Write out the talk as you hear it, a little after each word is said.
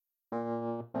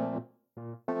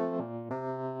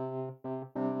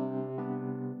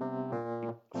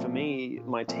me,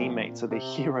 my teammates are the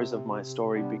heroes of my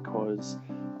story because,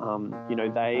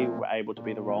 they were able to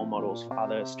be the role models for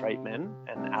other straight men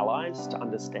and allies to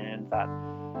understand that,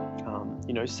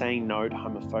 saying no to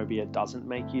homophobia doesn't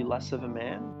make you less of a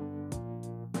man.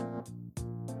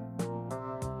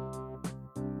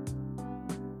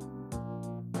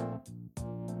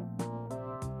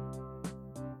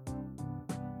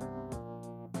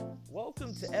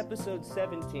 Welcome to episode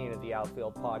 17 of the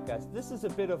Outfield Podcast. This is a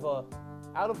bit of a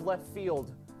out of left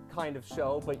field kind of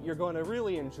show, but you're going to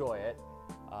really enjoy it.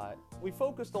 We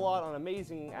focused a lot on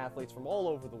amazing athletes from all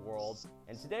over the world,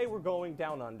 and today we're going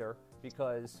down under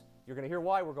because you're going to hear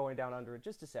why we're going down under in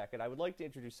just a second. I would like to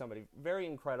introduce somebody very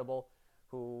incredible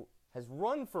who has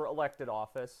run for elected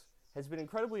office, has been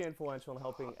incredibly influential in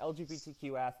helping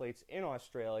LGBTQ athletes in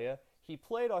Australia. He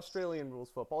played Australian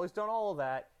rules football. He's done all of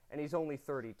that, and he's only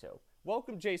 32.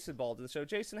 Welcome, Jason Ball, to the show.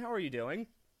 Jason, how are you doing?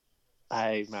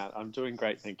 Hey, Matt. I'm doing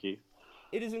great, thank you.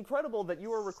 It is incredible that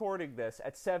you are recording this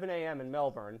at 7 a.m. in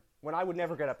Melbourne when I would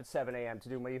never get up at 7 a.m. to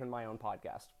do even my own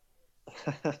podcast.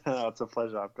 It's a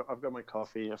pleasure. I've got my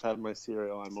coffee. I've had my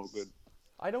cereal. I'm all good.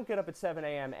 I don't get up at 7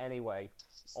 a.m. anyway.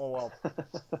 Oh, well,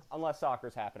 unless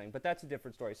soccer's happening. But that's a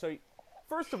different story. So,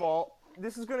 first of all,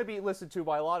 this is going to be listened to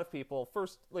by a lot of people,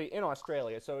 firstly, in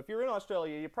Australia. So if you're in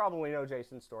Australia, you probably know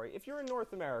Jason's story. If you're in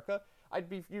North America,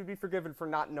 you'd be forgiven for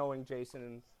not knowing Jason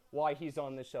and why he's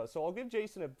on this show. So I'll give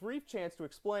Jason a brief chance to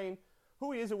explain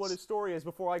who he is and what his story is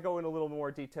before I go in a little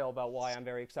more detail about why I'm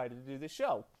very excited to do this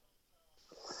show.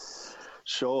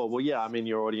 Sure. Well, yeah,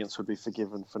 your audience would be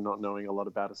forgiven for not knowing a lot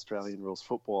about Australian rules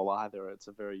football either. It's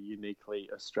a very uniquely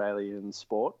Australian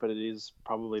sport, but it is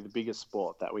probably the biggest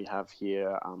sport that we have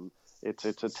here. It's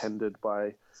attended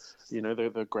by,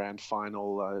 the grand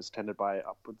final is attended by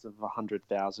upwards of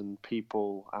 100,000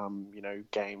 people.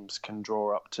 Games can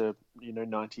draw up to,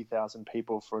 90,000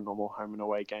 people for a normal home and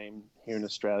away game here in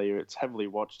Australia. It's heavily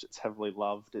watched. It's heavily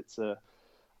loved. It's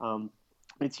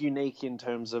unique in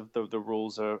terms of the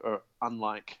rules are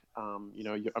unlike,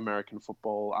 your American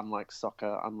football, unlike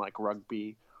soccer, unlike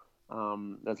rugby.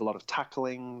 There's a lot of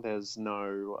tackling. There's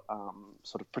no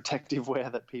sort of protective wear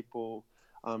that people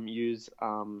use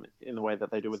in the way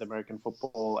that they do with American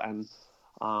football. And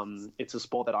it's a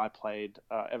sport that I played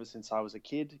ever since I was a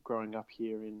kid growing up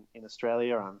here in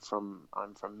Australia. I'm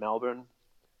from Melbourne,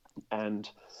 and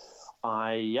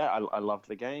I loved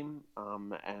the game,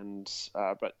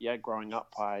 but growing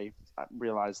up, I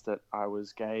realized that I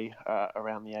was gay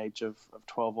around the age of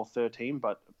 12 or 13,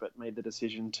 but made the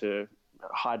decision to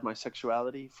hide my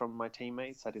sexuality from my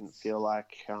teammates. I didn't feel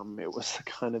like it was the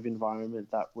kind of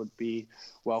environment that would be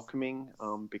welcoming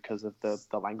because of the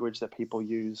language that people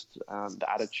used, the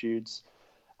attitudes.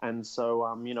 And so,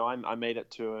 I made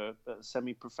it to a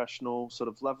semi-professional sort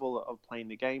of level of playing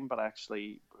the game, but I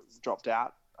actually dropped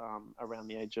out around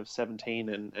the age of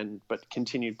 17 but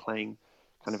continued playing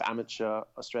kind of amateur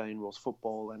Australian rules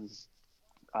football. And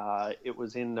it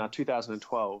was in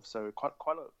 2012, so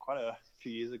quite a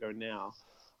few years ago now,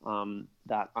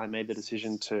 that I made the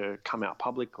decision to come out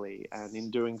publicly. And in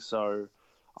doing so,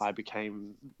 I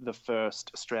became the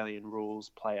first Australian rules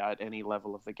player at any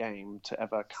level of the game to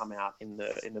ever come out in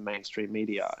the mainstream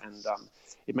media. And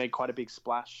it made quite a big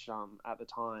splash at the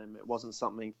time. It wasn't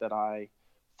something that I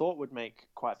thought would make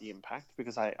quite the impact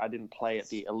because I didn't play at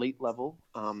the elite level,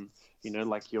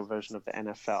 like your version of the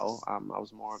NFL. I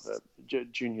was more of a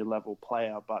junior level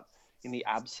player, but in the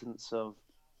absence of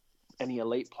any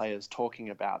elite players talking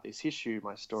about this issue,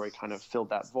 my story kind of filled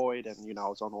that void. And, I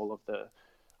was on all of the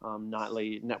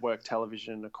nightly network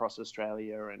television across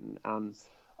Australia, and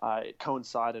it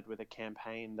coincided with a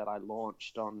campaign that I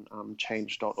launched on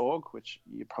change.org, which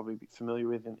you're probably familiar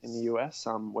with in the US,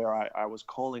 where I was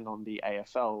calling on the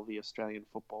AFL, the Australian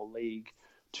Football League,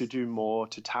 to do more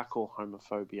to tackle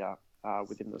homophobia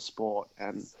within the sport.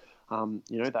 And,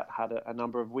 that had a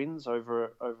number of wins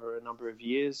over a number of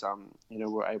years.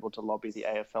 We're able to lobby the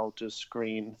AFL to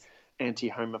screen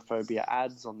anti-homophobia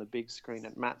ads on the big screen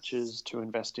at matches, to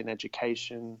invest in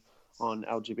education on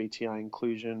LGBTI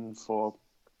inclusion for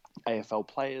AFL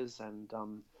players,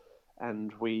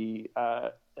 and we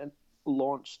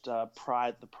launched the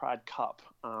Pride Cup,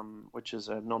 which is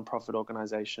a non-profit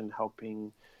organisation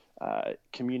helping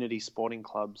community sporting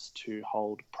clubs to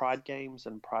hold Pride games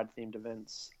and Pride-themed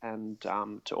events, and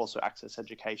to also access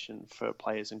education for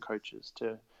players and coaches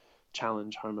to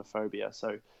challenge homophobia.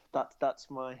 So that's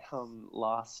my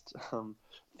last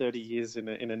 30 years in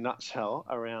a nutshell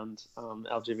around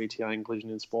LGBTI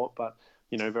inclusion in sport, but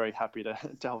very happy to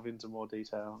delve into more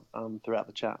detail throughout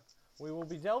the chat. We will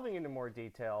be delving into more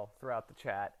detail throughout the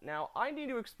chat. Now, I need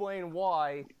to explain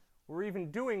why we're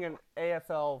even doing an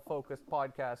AFL-focused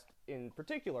podcast in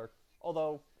particular,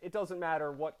 although it doesn't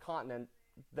matter what continent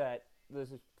that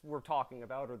we're talking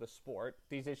about or the sport.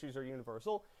 These issues are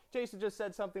universal. Jason just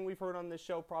said something we've heard on this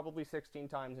show probably 16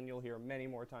 times, and you'll hear many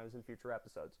more times in future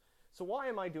episodes. So why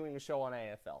am I doing a show on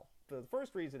AFL? The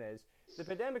first reason is the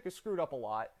pandemic has screwed up a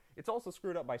lot. It's also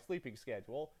screwed up my sleeping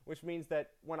schedule, which means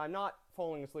that when I'm not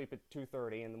falling asleep at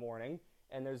 2:30 in the morning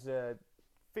and there's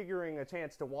figuring a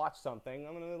chance to watch something,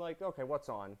 I'm going to like, okay, what's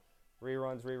on?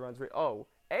 Reruns. Oh,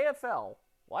 AFL.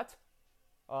 What?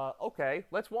 Okay,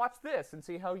 let's watch this and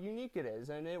see how unique it is.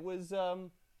 And it was,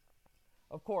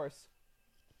 of course,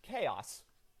 chaos.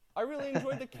 I really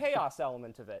enjoyed the chaos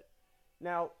element of it.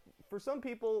 Now, for some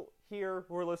people here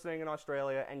who are listening in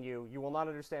Australia, and you will not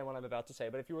understand what I'm about to say,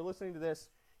 but if you were listening to this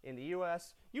in the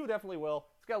US, you definitely will.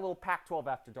 It's got a little Pac-12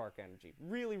 After Dark energy.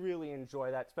 Really, really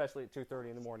enjoy that, especially at 2:30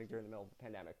 in the morning during the middle of the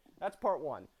pandemic. That's part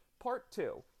one. Part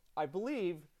two, I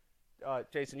believe,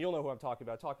 Jason, you'll know who I'm talking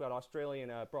about. Talk about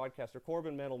Australian broadcaster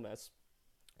Corbin Middlemiss,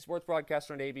 sports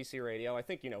broadcaster on ABC Radio. I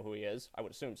think you know who he is. I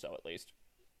would assume so, at least.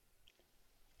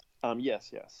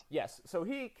 Yes. Yes, so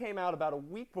he came out about a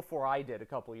week before I did a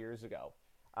couple years ago.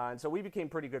 And so we became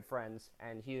pretty good friends,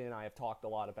 and he and I have talked a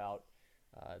lot about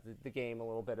the game a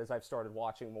little bit as I've started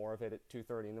watching more of it at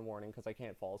 2:30 in the morning because I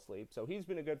can't fall asleep. So he's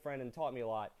been a good friend and taught me a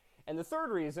lot. And the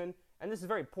third reason, and this is a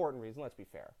very important reason, let's be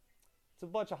fair, it's a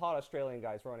bunch of hot Australian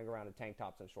guys running around in tank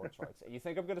tops and short shorts. You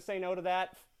think I'm going to say no to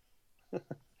that?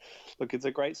 Look, it's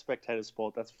a great spectator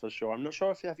sport, that's for sure. I'm not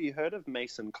sure if have you heard of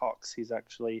Mason Cox. He's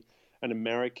actually an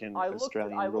American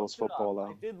Australian rules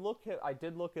footballer. I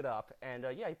did look it up, and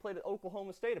yeah, he played at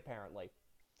Oklahoma State apparently.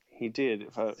 He did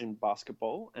in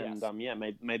basketball, and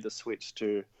yes. made the switch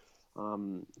to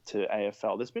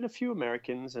AFL. There's been a few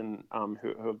Americans and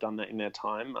who have done that in their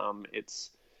time. More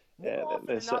often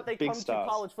than not, they come to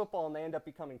college football and they end up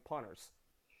becoming punters.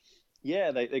 Yeah,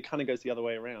 they kind of goes the other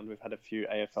way around. We've had a few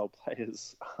AFL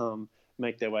players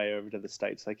make their way over to the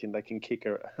States. They can kick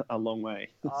a long way.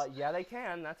 Yeah, they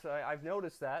can. I've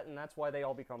noticed that, and that's why they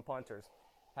all become punters.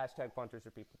 Hashtag punters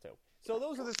are people too. So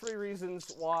those are the three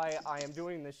reasons why I am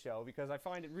doing this show, because I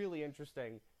find it really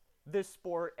interesting, this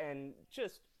sport and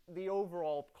just the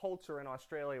overall culture in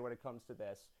Australia when it comes to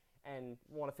this, and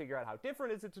want to figure out how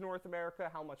different is it to North America,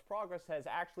 how much progress has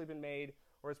actually been made,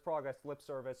 or is progress lip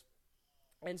service.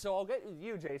 And so I'll get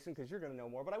you, Jason, because you're going to know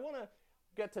more, but I want to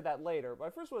get to that later. But I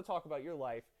first want to talk about your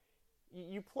life.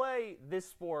 You play this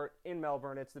sport in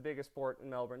Melbourne. It's the biggest sport in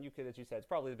Melbourne. As you said, it's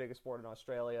probably the biggest sport in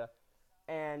Australia.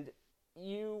 And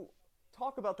you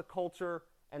talk about the culture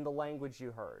and the language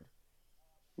you heard.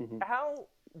 Mm-hmm. How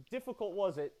difficult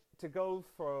was it to go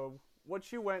through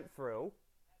what you went through,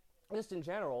 just in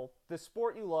general, the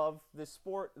sport you love, this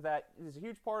sport that is a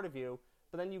huge part of you,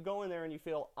 but then you go in there and you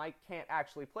feel, I can't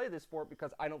actually play this sport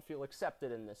because I don't feel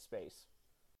accepted in this space?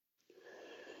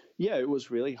 Yeah, it was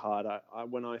really hard.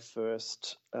 When I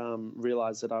first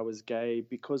realized that I was gay,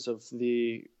 because of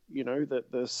the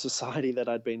society that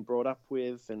I'd been brought up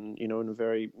with, and in a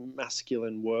very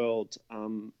masculine world,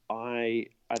 I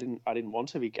didn't want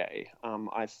to be gay.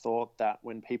 I thought that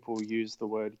when people use the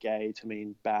word gay to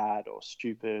mean bad or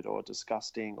stupid or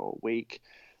disgusting or weak,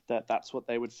 that's what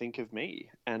they would think of me.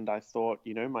 And I thought,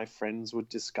 my friends would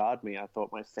discard me. I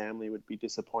thought my family would be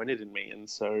disappointed in me. And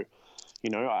so,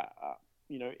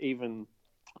 even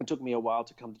it took me a while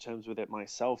to come to terms with it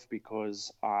myself,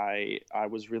 because I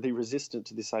was really resistant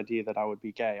to this idea that I would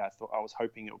be gay. I was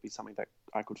hoping it would be something that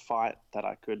I could fight, that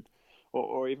I could,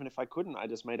 or even if I couldn't, I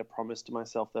just made a promise to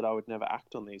myself that I would never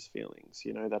act on these feelings,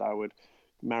 that I would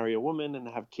marry a woman and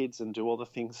have kids and do all the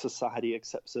things society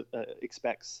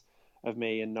expects of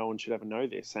me, and no one should ever know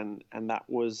this. And that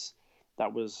was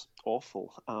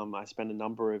awful. I spent a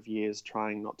number of years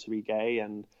trying not to be gay,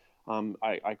 and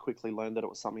I quickly learned that it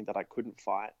was something that I couldn't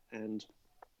fight. And,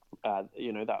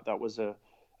 that was a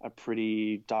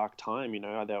pretty dark time.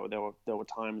 There were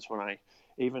times when I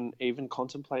even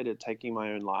contemplated taking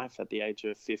my own life at the age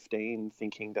of 15,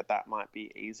 thinking that might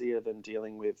be easier than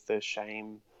dealing with the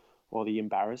shame or the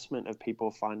embarrassment of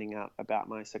people finding out about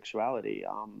my sexuality.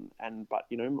 But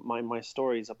my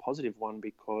story is a positive one,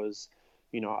 because,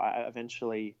 I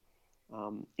eventually,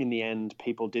 in the end,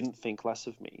 people didn't think less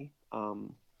of me.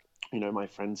 My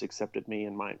friends accepted me,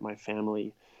 and my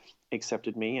family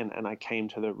accepted me. And I came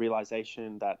to the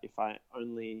realization that if I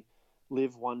only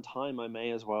live one time, I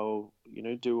may as well,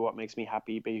 do what makes me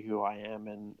happy, be who I am,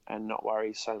 and not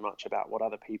worry so much about what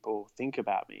other people think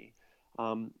about me.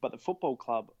 But the football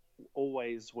club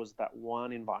always was that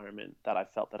one environment that I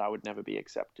felt that I would never be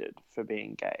accepted for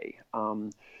being gay.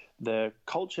 The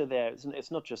culture there,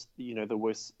 it's not just, the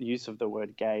use of the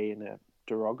word gay in a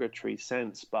derogatory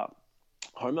sense, but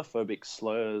homophobic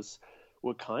slurs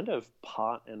were kind of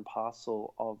part and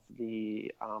parcel of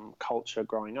the culture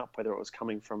growing up, whether it was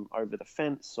coming from over the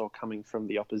fence or coming from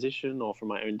the opposition or from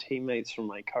my own teammates, from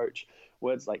my coach.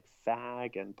 Words like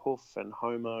fag and poof and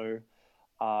homo.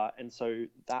 And so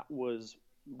that was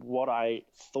what I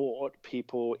thought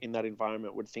people in that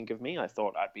environment would think of me. I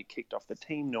thought I'd be kicked off the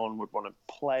team. No one would want to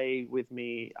play with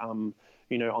me, on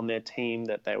their team,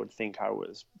 that they would think I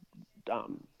was,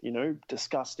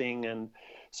 disgusting. And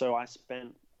so I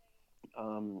spent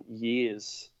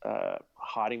years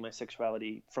hiding my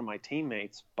sexuality from my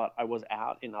teammates, but I was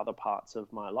out in other parts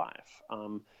of my life.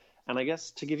 And I guess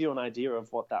to give you an idea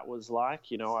of what that was like,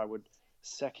 I would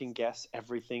second guess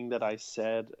everything that I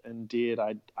said and did.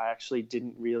 I actually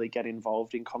didn't really get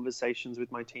involved in conversations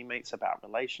with my teammates about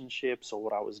relationships or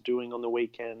what I was doing on the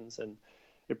weekends. And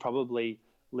it probably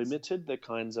limited the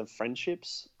kinds of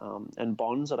friendships and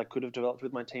bonds that I could have developed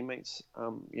with my teammates,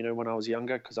 when I was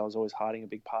younger, because I was always hiding a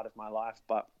big part of my life.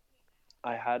 But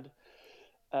I had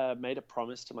made a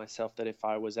promise to myself that if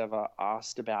I was ever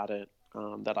asked about it,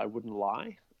 that I wouldn't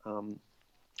lie.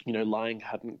 Lying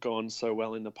hadn't gone so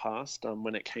well in the past.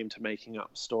 When it came to making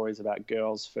up stories about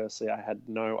girls, firstly, I had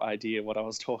no idea what I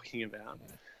was talking about.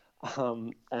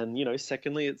 And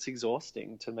secondly, it's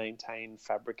exhausting to maintain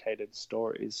fabricated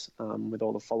stories with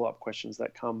all the follow-up questions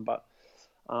that come. But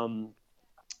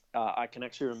I can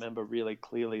actually remember really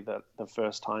clearly that the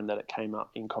first time that it came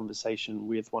up in conversation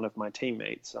with one of my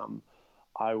teammates,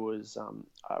 I was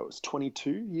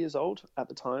 22 years old at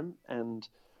the time, and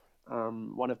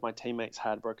one of my teammates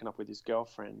had broken up with his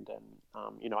girlfriend,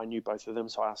 and I knew both of them,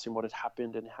 so I asked him what had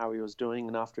happened and how he was doing.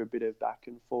 And after a bit of back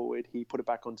and forward, he put it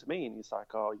back onto me, and he's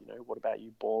like, "Oh, what about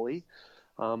you, Bally?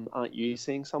 Aren't you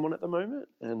seeing someone at the moment?"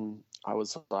 And I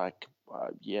was like,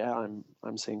 "Yeah,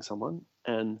 I'm seeing someone."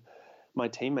 And my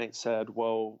teammate said,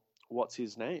 "Well, what's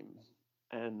his name?"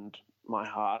 And my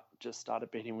heart just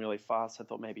started beating really fast. I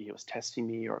thought maybe he was testing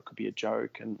me, or it could be a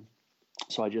joke, and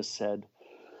so I just said,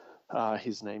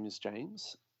 his name is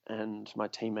James. And my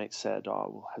teammate said, "Oh,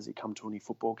 well, has he come to any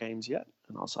football games yet?"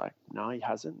 And I was like, "No, he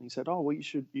hasn't." And he said, "Oh, well, you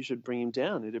should bring him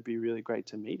down. It'd be really great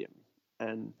to meet him."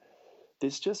 And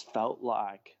this just felt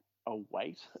like a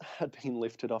weight had been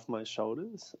lifted off my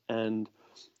shoulders. And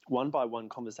one by one,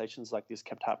 conversations like this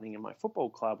kept happening in my football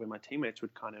club, where my teammates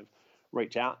would kind of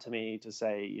reach out to me to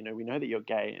say, "We know that you're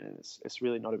gay, and it's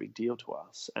really not a big deal to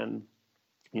us." And,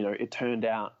 it turned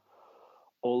out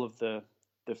all of the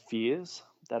fears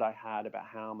that I had about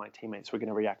how my teammates were going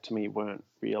to react to me weren't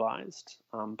realized.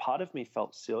 Part of me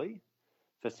felt silly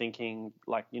for thinking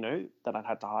that I'd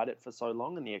had to hide it for so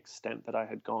long, and the extent that I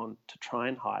had gone to try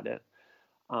and hide it.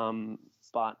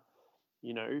 But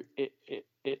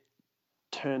it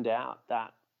turned out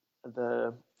that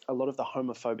a lot of the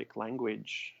homophobic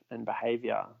language and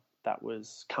behavior that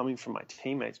was coming from my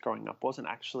teammates growing up wasn't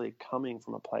actually coming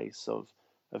from a place of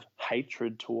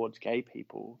hatred towards gay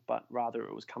people, but rather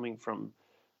it was coming from,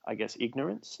 I guess,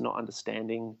 ignorance, not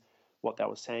understanding what they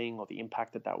were saying or the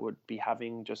impact that would be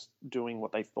having, just doing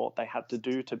what they thought they had to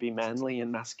do to be manly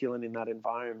and masculine in that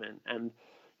environment. And,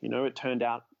 it turned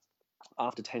out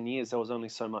after 10 years, there was only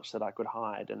so much that I could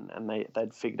hide, and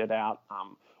they'd figured it out.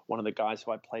 One of the guys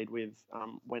who I played with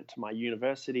went to my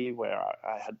university, where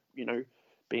I had,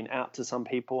 been out to some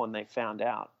people, and they found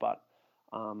out. But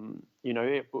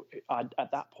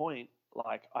at that point,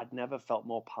 I'd never felt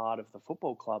more part of the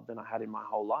football club than I had in my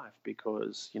whole life,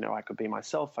 because, I could be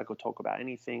myself. I could talk about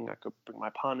anything. I could bring my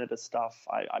partner to stuff.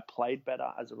 I played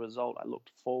better as a result. I looked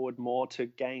forward more to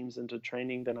games and to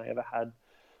training than I ever had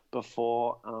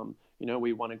before.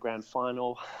 We won a grand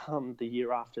final the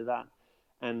year after that.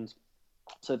 And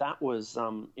so that was,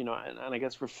 and I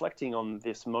guess reflecting on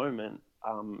this moment,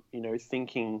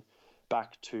 thinking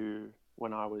back to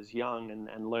when I was young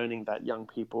and learning that young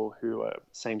people who are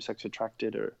same-sex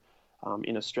attracted are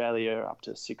in Australia up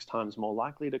to 6 times more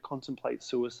likely to contemplate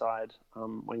suicide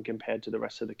when compared to the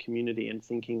rest of the community, and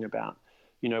thinking about,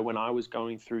 when I was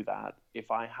going through that, if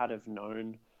I had have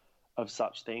known of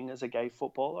such thing as a gay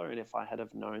footballer, and if I had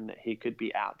have known that he could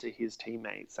be out to his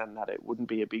teammates and that it wouldn't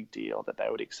be a big deal, that they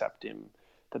would accept him,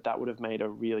 that would have made a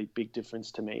really big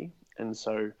difference to me. And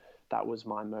so that was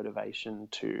my motivation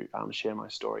to share my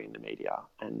story in the media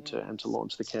and to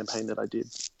launch the campaign that I did.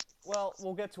 Well,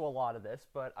 we'll get to a lot of this,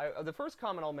 but the first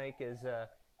comment I'll make is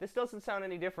this doesn't sound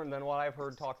any different than what I've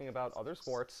heard talking about other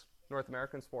sports, North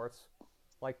American sports.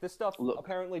 This stuff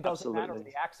apparently doesn't matter with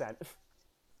the accent.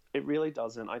 It really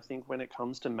doesn't. I think when it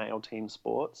comes to male team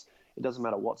sports, it doesn't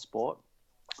matter what sport,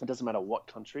 it doesn't matter what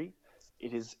country.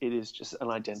 it is just an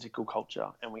identical culture,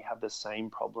 and we have the same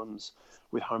problems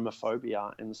with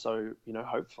homophobia. And so,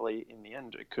 hopefully in the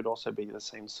end, it could also be the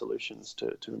same solutions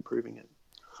to improving it.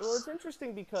 Well, it's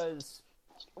interesting because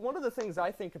one of the things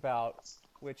I think about,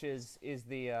 which is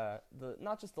the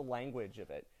not just the language of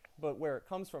it, but where it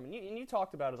comes from. And you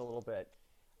talked about it a little bit.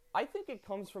 I think it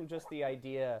comes from just the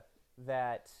idea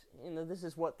that this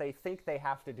is what they think they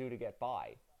have to do to get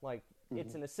by. Like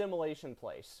it's an assimilation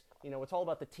place. It's all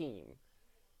about the team.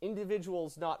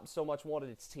 Individuals not so much wanted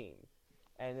its team,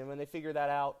 and then when they figure that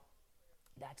out,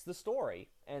 that's the story.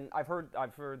 And I've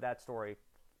heard that story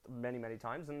many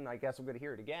times, and I guess I'm going to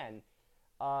hear it again.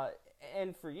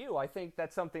 And for you, I think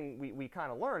that's something we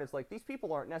kind of learn. It's like these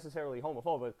people aren't necessarily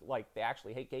homophobic, like they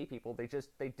actually hate gay people. They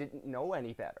didn't know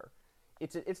any better.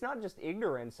 It's not just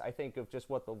ignorance, I think, of just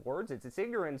what the words is. It's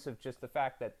ignorance of just the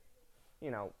fact that,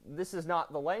 this is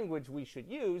not the language we should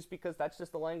use because that's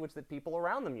just the language that people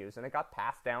around them use. And it got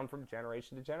passed down from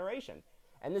generation to generation.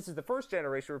 And this is the first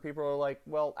generation where people are like,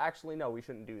 well, actually, no, we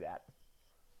shouldn't do that.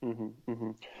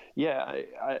 Yeah,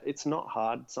 it's not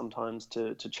hard sometimes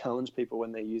to challenge people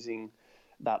when they're using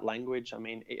that language. I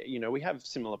mean, we have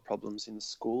similar problems in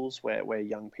schools where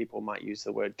young people might use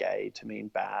the word gay to mean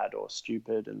bad or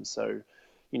stupid. And so,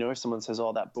 if someone says,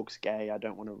 oh, that book's gay, I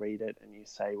don't want to read it, and you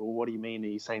say, well, what do you mean? Are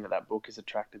you saying that book is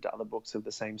attracted to other books of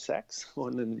the same sex?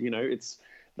 And then, it's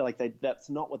like that's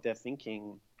not what they're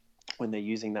thinking when they're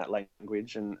using that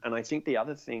language. And I think the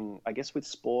other thing, I guess, with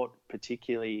sport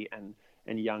particularly and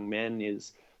young men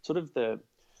is sort of the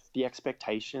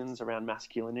expectations around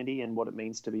masculinity and what it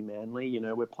means to be manly.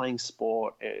 We're playing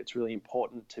sport. It's really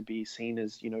important to be seen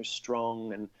as,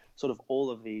 strong and sort of all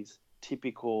of these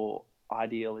typical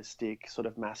idealistic sort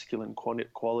of masculine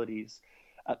qualities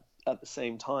at the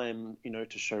same time,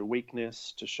 to show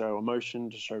weakness, to show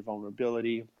emotion, to show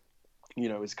vulnerability,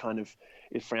 is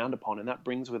frowned upon. And that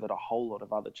brings with it a whole lot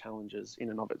of other challenges in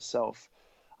and of itself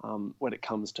when it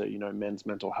comes to, men's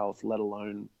mental health, let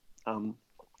alone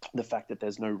the fact that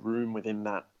there's no room within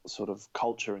that sort of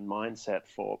culture and mindset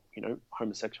for,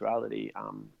 homosexuality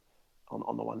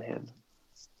on the one hand.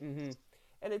 Mm-hmm.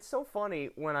 And it's so funny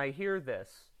when I hear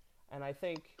this, and I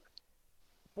think,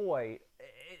 boy,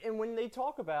 and when they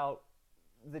talk about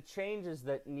the changes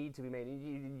that need to be made,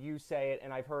 you say it,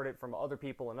 and I've heard it from other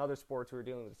people in other sports who are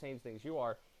dealing with the same things you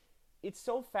are, it's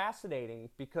so fascinating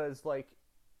because, like,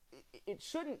 it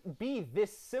shouldn't be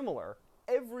this similar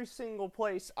every single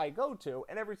place I go to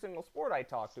and every single sport I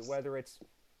talk to, whether it's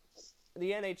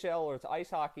the NHL or it's ice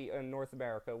hockey in North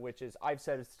America, which is, I've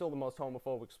said, is still the most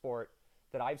homophobic sport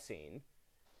that I've seen.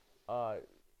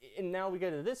 And now we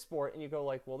get to this sport and you go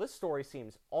like, well, this story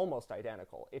seems almost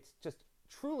identical. It's just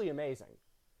truly amazing.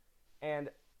 And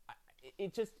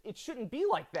it shouldn't be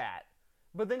like that.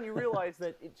 But then you realize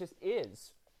that it just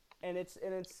is. And it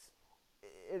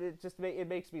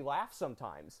makes me laugh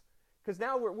sometimes. Because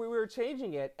now we're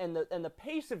changing it, and the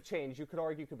pace of change, you could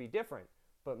argue, could be different.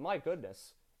 But my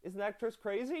goodness, isn't that just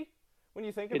crazy when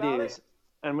you think about it? It is.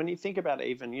 And when you think about it,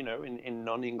 even, in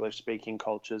non-English speaking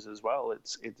cultures as well,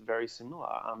 it's very similar.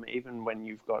 Even when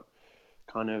you've got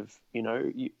kind of,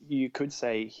 you could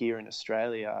say here in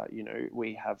Australia,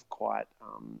 we have quite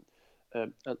a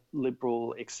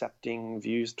liberal, accepting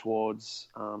views towards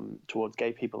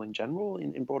gay people in general.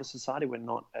 In broader society, we're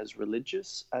not as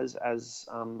religious as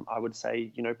I would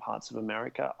say, parts of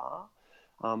America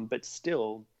are. But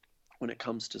still, when it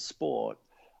comes to sport,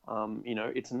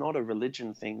 it's not a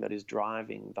religion thing that is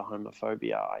driving the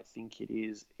homophobia. I think it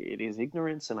is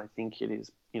ignorance, and I think it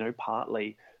is,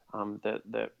 partly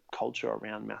the culture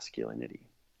around masculinity.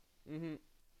 Mm-hmm.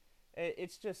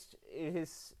 It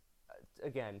is,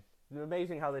 again,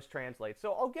 amazing how this translates.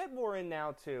 So I'll get more in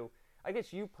now to, I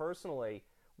guess, you personally.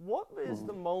 What is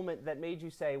the moment that made you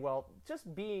say, well,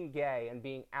 just being gay and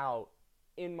being out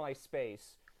in my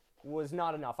space was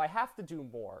not enough. I have to do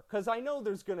more. Because I know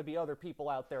there's going to be other people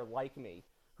out there like me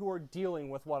who are dealing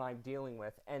with what I'm dealing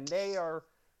with, and they are,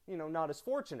 not as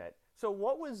fortunate. So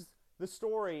what was the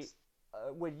story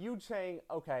with you saying,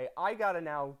 okay, I got to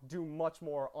now do much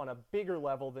more on a bigger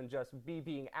level than just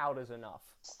being out is enough?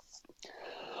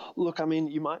 Look, I mean,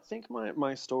 you might think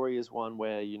my story is one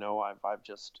where, I've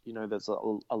just, there's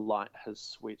a light has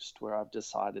switched where I've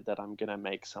decided that I'm going to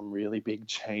make some really big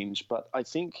change. But I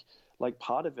think, like,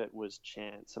 part of it was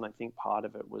chance, and I think part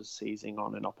of it was seizing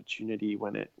on an opportunity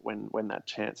when that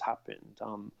chance happened.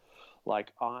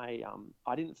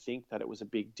 I didn't think that it was a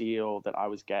big deal that I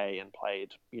was gay and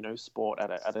played, sport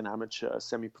at an amateur,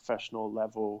 semi-professional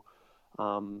level.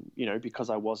 Because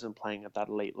I wasn't playing at that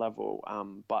elite level.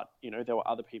 But, there were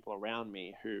other people around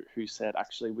me who said,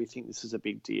 actually, we think this is a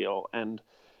big deal. And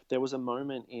there was a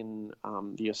moment in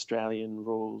the Australian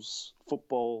rules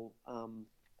football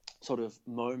sort of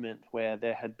moment where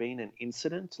there had been an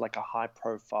incident, like a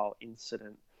high-profile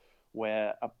incident,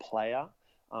 where a player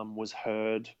was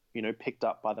heard, picked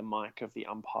up by the mic of the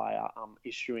umpire,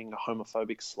 issuing a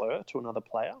homophobic slur to another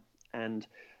player, and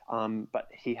but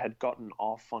he had gotten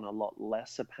off on a lot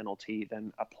less a penalty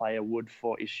than a player would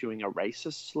for issuing a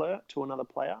racist slur to another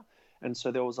player. And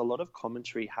so there was a lot of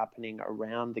commentary happening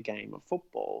around the game of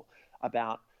football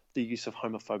about the use of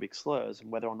homophobic slurs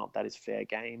and whether or not that is fair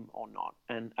game or not.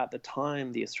 And at the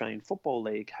time, the Australian Football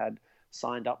League had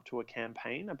signed up to a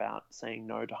campaign about saying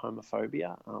no to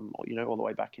homophobia, all the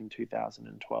way back in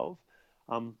 2012.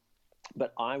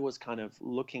 But I was kind of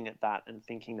looking at that and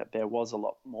thinking that there was a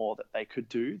lot more that they could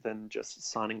do than just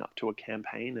signing up to a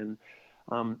campaign. And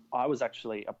I was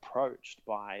actually approached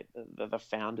by the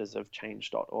founders of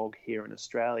Change.org here in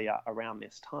Australia around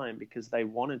this time because they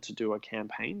wanted to do a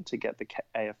campaign to get the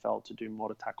AFL to do more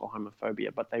to tackle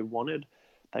homophobia, but they wanted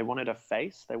a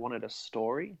face, they wanted a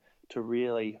story to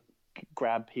really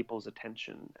grab people's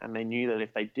attention. And they knew that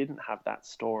if they didn't have that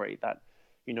story, that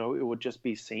it would just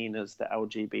be seen as the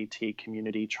LGBT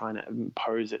community trying to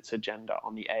impose its agenda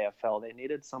on the AFL. They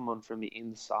needed someone from the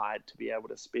inside to be able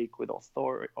to speak with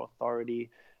authority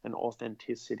and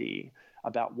authenticity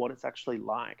about what it's actually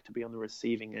like to be on the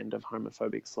receiving end of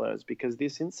homophobic slurs. Because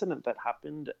this incident that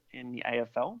happened in the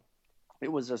AFL,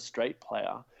 it was a straight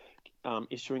player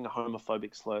issuing a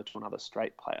homophobic slur to another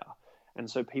straight player. And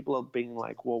so people are being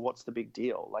like, well, what's the big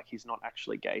deal? Like, he's not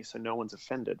actually gay, so no one's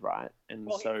offended, right? And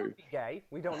well, so he could be gay.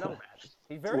 We don't know that.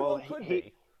 He very well could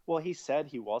be. Well, he said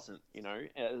he wasn't,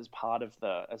 as part of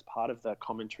the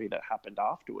commentary that happened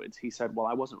afterwards. He said, well,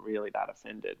 I wasn't really that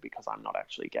offended because I'm not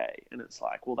actually gay. And it's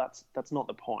like, well, that's not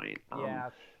the point. Yeah.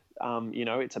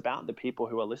 It's about the people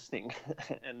who are listening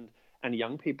and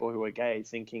young people who are gay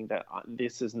thinking that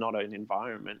this is not an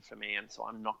environment for me, and so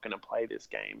I'm not going to play this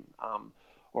game.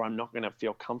 Or I'm not going to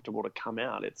feel comfortable to come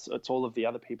out. It's all of the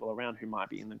other people around who might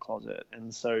be in the closet.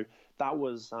 And so that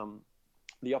was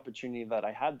the opportunity that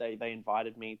I had. They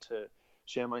invited me to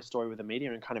share my story with the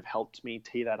media and kind of helped me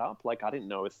tee that up. Like, I didn't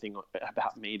know a thing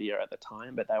about media at the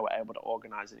time, but they were able to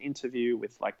organize an interview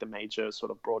with like the major sort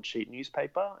of broadsheet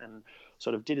newspaper and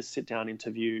sort of did a sit down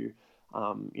interview.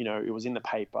 It was in the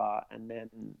paper, and then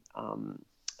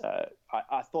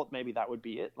I thought maybe that would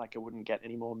be it. Like, it wouldn't get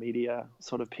any more media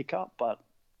sort of pickup, but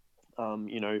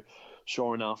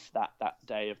sure enough, that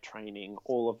day of training,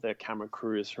 all of the camera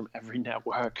crews from every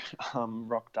network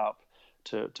rocked up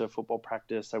to football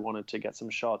practice. They wanted to get some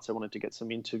shots. They wanted to get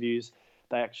some interviews.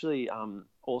 They actually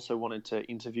also wanted to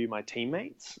interview my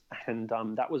teammates. And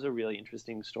that was a really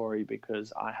interesting story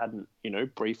because I hadn't,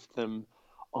 briefed them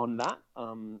on that.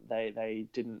 They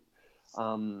didn't,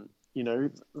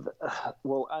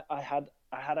 well, I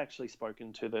had actually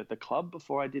spoken to the club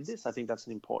before I did this. I think that's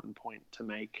an important point to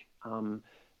make,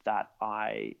 that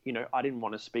I didn't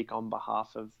want to speak on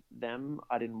behalf of them.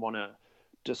 I didn't want to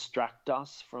distract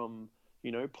us from,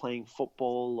 playing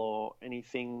football or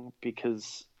anything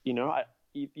because,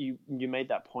 you made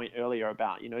that point earlier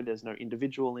about, there's no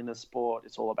individual in a sport.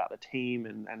 It's all about the team,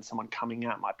 and someone coming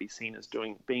out might be seen as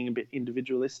being a bit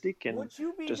individualistic and would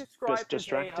you be just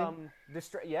distracting?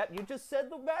 Yeah, you just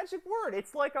said the magic word.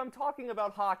 It's like I'm talking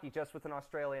about hockey just with an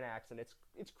Australian accent.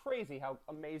 It's crazy how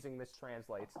amazing this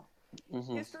translates.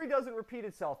 Mm-hmm. History doesn't repeat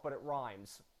itself, but it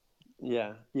rhymes.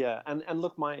 Yeah. And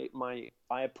look, I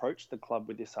approached the club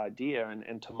with this idea,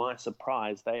 and to my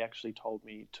surprise, they actually told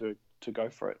me to go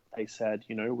for it. They said,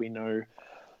 we know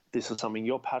this is something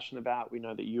you're passionate about. We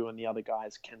know that you and the other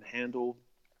guys can handle,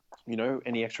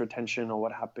 any extra attention or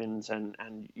what happens, and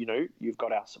you've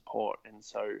got our support. And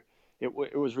so it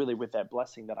was really with their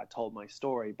blessing that I told my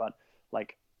story. But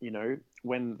like,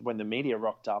 when the media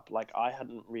rocked up, like, I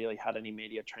hadn't really had any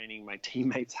media training. My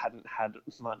teammates hadn't had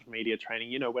much media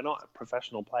training. We're not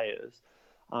professional players.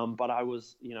 But I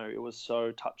was, it was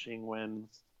so touching when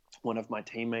one of my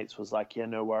teammates was like, yeah,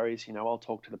 no worries, I'll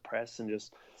talk to the press, and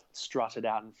just strutted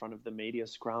out in front of the media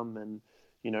scrum and,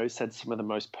 said some of the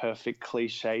most perfect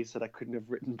cliches that I couldn't have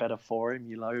written better for him.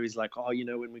 He's like, oh,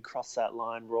 when we cross that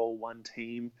line, we're all one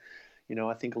team.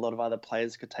 I think a lot of other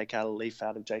players could take out a leaf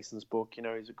out of Jason's book.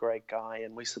 He's a great guy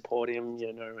and we support him,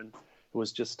 and it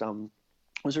was just, it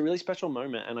was a really special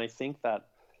moment. And I think that,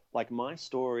 like, my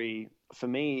story, for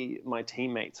me, my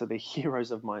teammates are the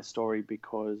heroes of my story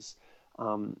because,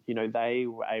 they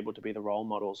were able to be the role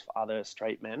models for other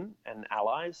straight men and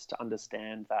allies to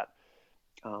understand that,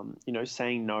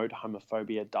 saying no to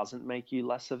homophobia doesn't make you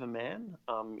less of a man.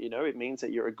 It means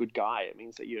that you're a good guy. It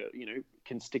means that you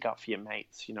can stick up for your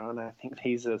mates, and I think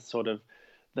these are sort of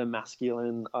the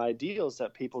masculine ideals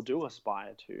that people do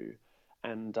aspire to.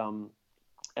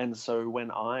 And so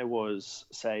when I was,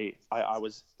 I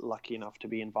was lucky enough to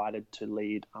be invited to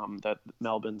lead the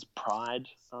Melbourne's Pride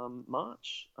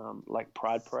March, like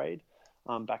Pride Parade,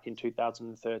 back in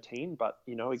 2013. But,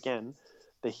 again,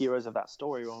 the heroes of that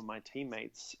story were my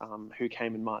teammates who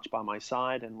came and marched by my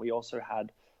side. And we also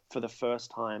had, for the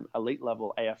first time, elite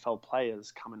level AFL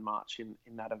players come and march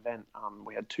in that event.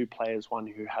 We had 2 players, one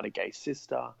who had a gay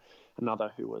sister,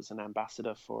 another who was an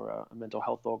ambassador for a mental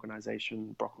health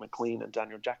organization. Brock McLean and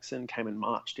Daniel Jackson came and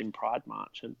marched in Pride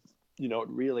March. And, it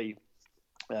really,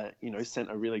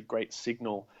 sent a really great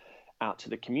signal out to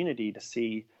the community to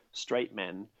see straight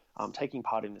men taking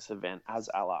part in this event as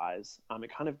allies.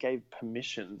 It kind of gave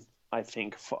permission, I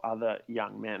think, for other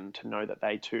young men to know that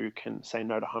they too can say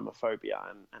no to homophobia,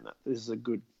 and that this is a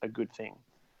good thing.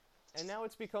 And now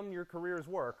it's become your career's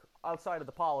work outside of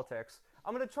the politics.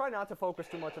 I'm going to try not to focus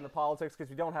too much on the politics because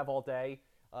we don't have all day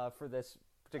for this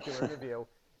particular interview.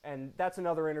 And that's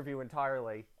another interview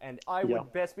entirely. And I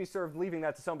would best be served leaving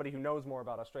that to somebody who knows more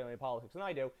about Australian politics than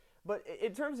I do. But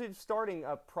in terms of starting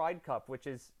a Pride Cup, which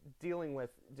is dealing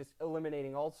with just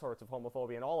eliminating all sorts of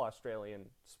homophobia in all Australian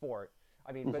sport,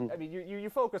 you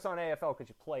focus on AFL because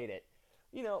you played it.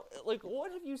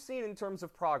 What have you seen in terms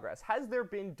of progress? Has there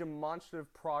been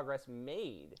demonstrative progress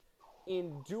made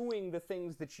in doing the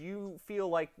things that you feel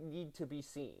like need to be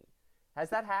seen? Has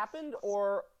that happened?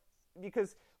 Or,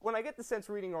 because when I get the sense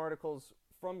reading articles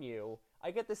from you, I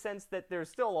get the sense that there's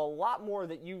still a lot more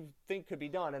that you think could be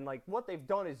done, and what they've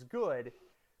done is good,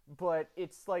 but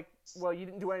it's well, you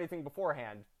didn't do anything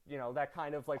beforehand. That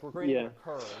kind of we're grading a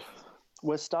curve.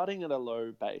 We're starting at a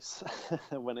low base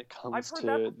when it comes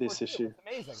to this issue.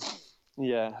 It's amazing.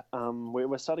 Yeah,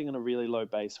 we're starting on a really low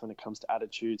base when it comes to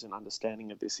attitudes and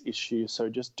understanding of this issue. So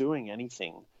just doing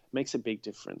anything makes a big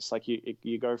difference.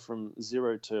 You go from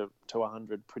 0 to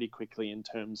 100 pretty quickly in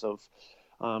terms of,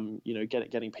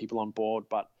 getting people on board,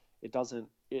 but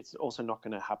it's also not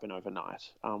going to happen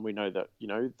overnight. We know that,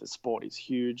 the sport is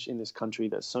huge in this country.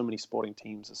 There's so many sporting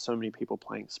teams. There's so many people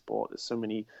playing sport. There's so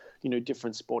many,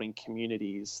 different sporting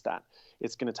communities that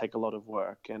it's going to take a lot of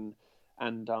work. And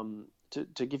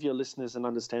to give your listeners an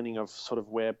understanding of sort of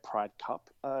where Pride Cup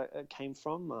came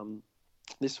from,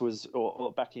 this was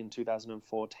back in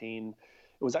 2014.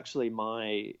 It was actually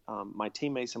my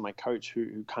teammates and my coach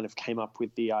who kind of came up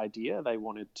with the idea. They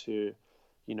wanted to,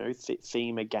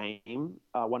 theme a game,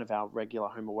 one of our regular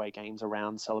home away games,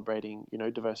 around celebrating,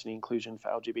 diversity and inclusion for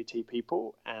LGBT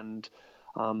people. And,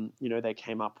 they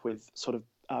came up with sort of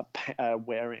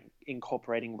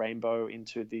incorporating rainbow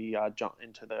into the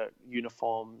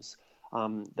uniforms.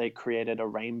 They created a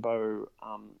rainbow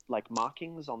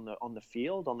markings on the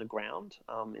field, on the ground.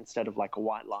 Instead of a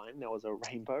white line, there was a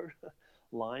rainbow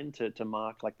line to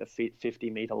mark the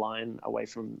 50-meter line away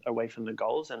from the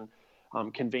goals. And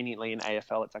conveniently in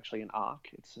AFL, it's actually an arc.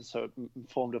 So it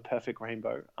formed a perfect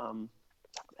rainbow.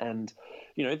 And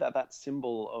that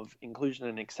symbol of inclusion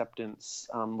and acceptance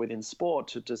within sport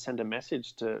to send a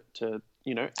message to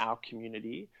our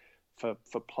community,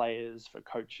 for players, for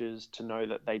coaches, to know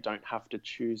that they don't have to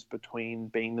choose between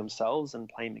being themselves and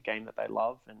playing the game that they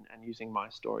love, and using my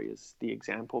story as the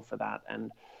example for that.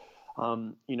 And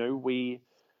we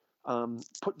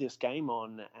put this game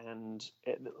on, and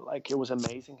it was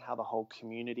amazing how the whole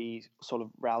community sort of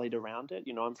rallied around it.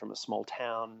 I'm from a small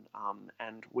town,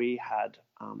 and we had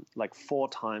 4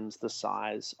 times the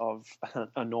size of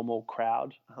a normal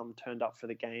crowd turned up for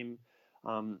the game.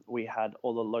 We had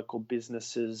all the local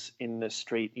businesses in the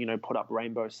street, put up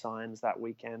rainbow signs that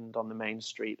weekend on the main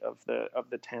street of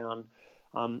the town.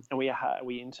 And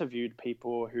we interviewed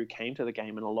people who came to the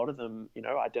game, and a lot of them,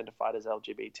 identified as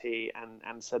LGBT,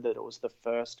 and said that it was the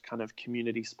first kind of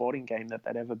community sporting game that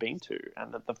they'd ever been to,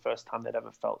 and that the first time they'd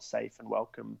ever felt safe and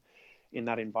welcome in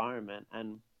that environment.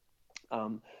 And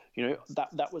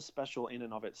that was special in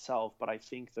and of itself. But I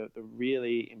think that the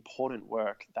really important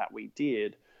work that we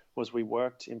did was we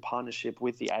worked in partnership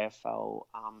with the AFL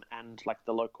and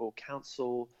the local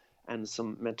council and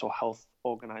some mental health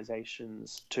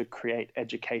organizations to create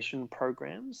education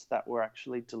programs that were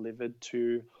actually delivered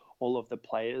to all of the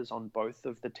players on both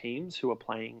of the teams who were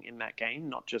playing in that game,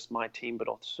 not just my team, but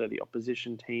also the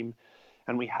opposition team.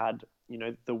 And we had,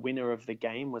 the winner of the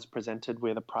game was presented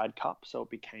with a Pride Cup. So it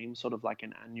became sort of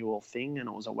an annual thing, and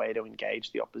it was a way to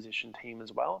engage the opposition team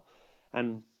as well.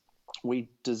 And we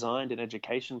designed an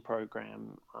education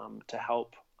program to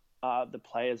help the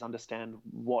players understand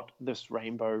what this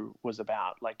rainbow was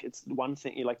about. Like, it's one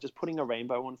thing, like just putting a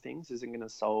rainbow on things isn't going to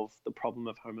solve the problem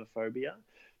of homophobia.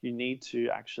 You need to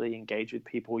actually engage with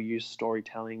people, use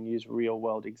storytelling, use real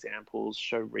world examples,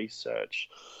 show research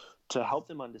to help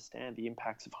them understand the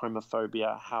impacts of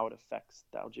homophobia, how it affects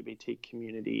the LGBT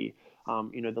community,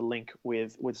 the link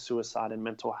with suicide and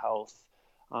mental health,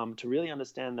 to really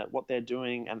understand that what they're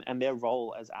doing and their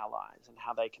role as allies and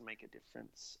how they can make a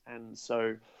difference. And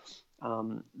so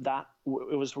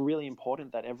it was really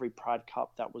important that every Pride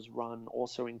Cup that was run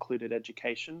also included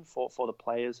education for the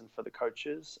players and for the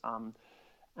coaches.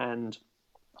 And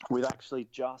we've actually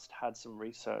just had some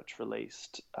research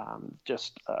released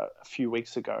just a few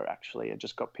weeks ago, actually. It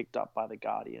just got picked up by The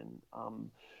Guardian,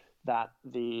 that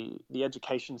the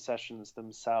education sessions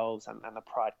themselves and the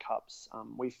Pride Cups,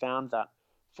 we found that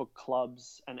for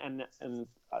clubs, and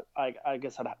I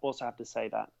guess I'd also have to say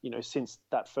that, since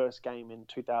that first game in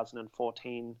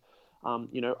 2014,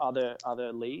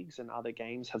 other leagues and other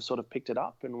games have sort of picked it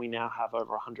up, and we now have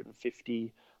over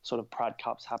 150 sort of Pride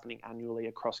Cups happening annually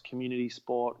across community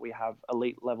sport. We have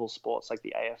elite level sports like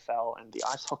the AFL and the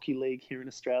Ice Hockey League here in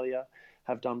Australia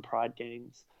have done Pride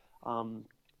games.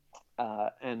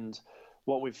 And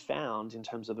what we've found in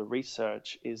terms of the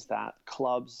research is that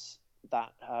clubs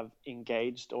that have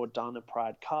engaged or done a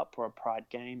Pride Cup or a Pride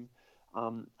game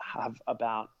have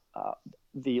about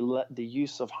the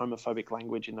use of homophobic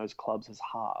language in those clubs has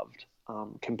halved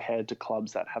compared to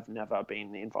clubs that have never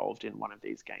been involved in one of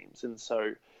these games. And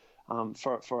so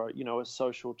for a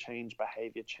social change,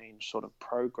 behavior change sort of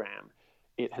program,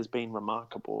 it has been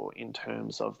remarkable in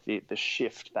terms of the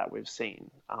shift that we've seen.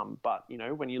 But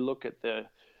when you look at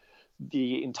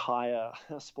the entire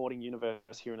sporting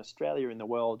universe here in Australia, in the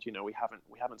world, we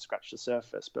haven't scratched the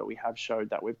surface, but we have showed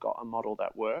that we've got a model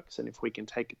that works, and if we can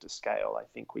take it to scale, I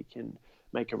think we can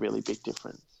make a really big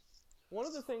difference. One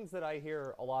of the things that I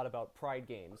hear a lot about Pride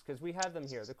games, because we have them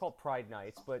here, they're called Pride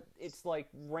Nights, but it's like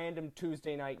random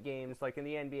Tuesday night games, like in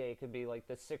the NBA, it could be like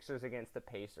the Sixers against the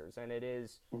Pacers, and it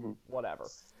is whatever.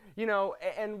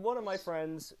 And one of my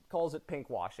friends calls it pink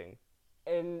washing,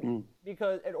 and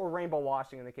or rainbow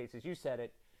washing in the cases you said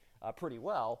it pretty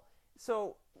well.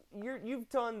 So you've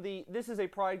done this is a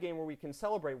Pride game where we can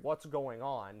celebrate what's going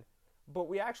on, but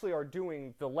we actually are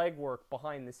doing the legwork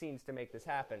behind the scenes to make this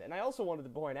happen. And I also wanted to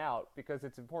point out, because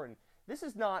it's important, this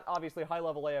is not obviously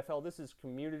high-level AFL, this is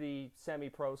community,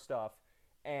 semi-pro stuff,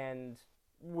 and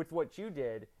with what you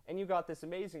did, and you got this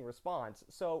amazing response.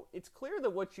 So it's clear that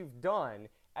what you've done,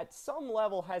 at some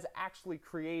level, has actually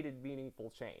created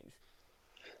meaningful change.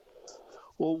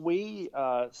 Well, we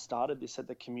started this at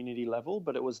the community level,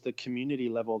 but it was the community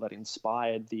level that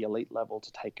inspired the elite level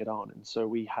to take it on. And so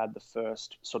we had the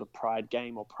first sort of Pride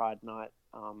game or Pride night,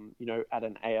 at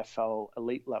an AFL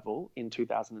elite level in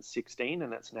 2016,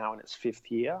 and it's now in its fifth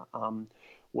year,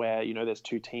 where, there's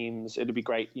two teams. It'd be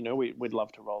great, we'd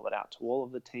love to roll it out to all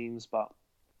of the teams, but,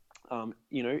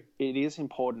 it is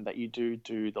important that you do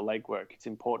the legwork. It's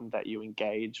important that you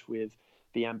engage with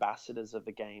the ambassadors of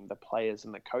the game, the players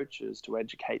and the coaches, to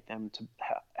educate them, to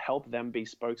help them be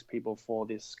spokespeople for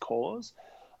this cause.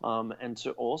 And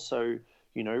to also,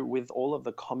 with all of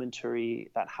the commentary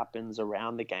that happens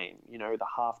around the game, the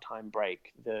halftime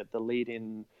break, the lead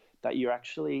in, that you're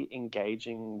actually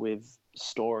engaging with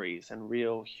stories and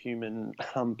real human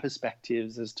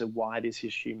perspectives as to why this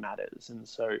issue matters. And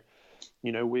so,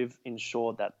 we've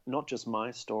ensured that not just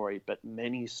my story, but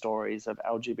many stories of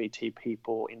LGBT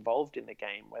people involved in the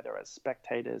game, whether as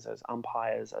spectators, as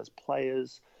umpires, as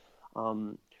players,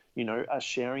 are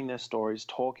sharing their stories,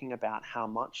 talking about how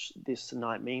much this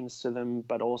night means to them,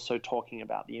 but also talking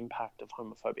about the impact of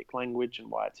homophobic language and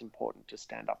why it's important to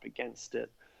stand up against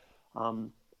it.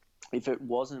 If it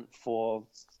wasn't for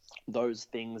those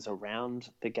things around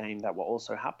the game that were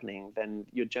also happening, then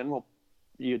your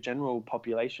general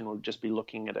population will just be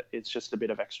looking at it. It's just a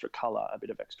bit of extra color, a bit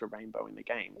of extra rainbow in the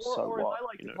game. Or as I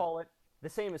like to call it, the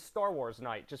same as Star Wars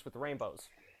night, just with the rainbows.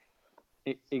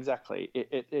 Exactly.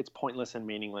 It's pointless and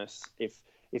meaningless if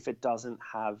it doesn't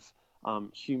have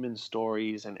human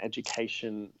stories and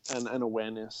education and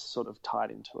awareness sort of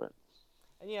tied into it.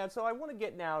 And yeah, so I want to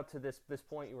get now to this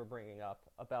point you were bringing up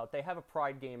about they have a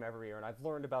Pride game every year, and I've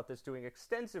learned about this doing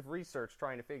extensive research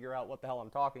trying to figure out what the hell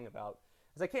I'm talking about,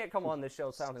 because I can't come on this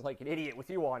show sounding like an idiot with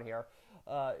you on here.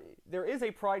 There is a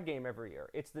Pride game every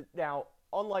year. Now,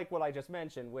 unlike what I just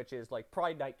mentioned, which is like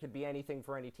Pride Night could be anything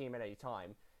for any team at any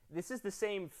time, this is the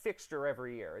same fixture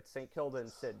every year. It's St. Kilda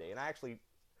and Sydney, and I actually,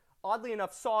 oddly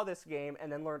enough, saw this game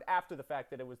and then learned after the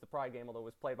fact that it was the Pride game, although it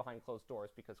was played behind closed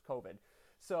doors because COVID.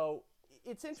 So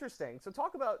it's interesting. So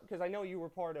talk about, because I know you were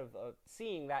part of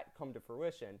seeing that come to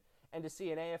fruition. and to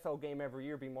see an AFL game every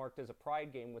year be marked as a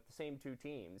Pride game with the same two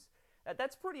teams.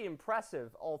 That's pretty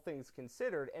impressive, all things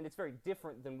considered, and it's very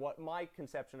different than what my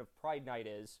conception of Pride Night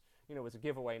is. As a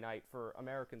giveaway night for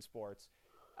American sports,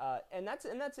 and that's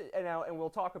it. And we'll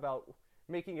talk about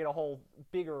making it a whole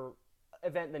bigger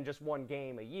event than just one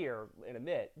game a year in a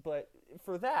bit. But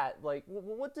for that, like,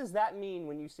 what does that mean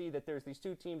when you see that there's these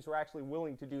two teams who are actually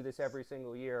willing to do this every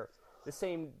single year, the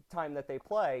same time that they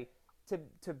play,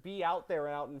 to be out there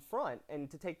and out in front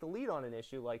and to take the lead on an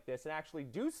issue like this and actually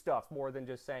do stuff more than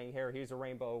just saying, here's a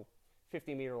rainbow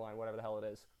 50-meter line, whatever the hell it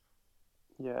is.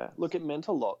 Yeah, look, it meant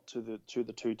a lot to the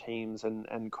two teams,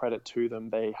 and credit to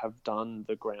them. They have done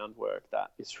the groundwork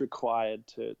that is required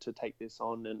to take this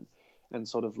on and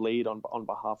sort of lead on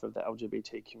behalf of the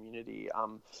LGBT community.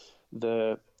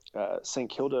 The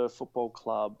St Kilda Football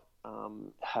Club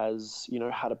has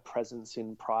had a presence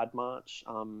in Pride March.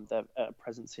 They've a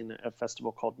presence in a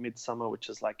festival called Midsummer, which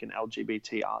is like an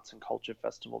LGBT arts and culture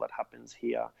festival that happens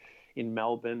here in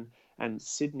Melbourne. And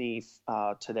Sydney,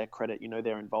 to their credit,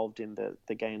 they're involved in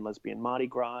the gay and lesbian Mardi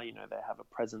Gras. They have a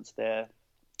presence there.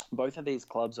 Both of these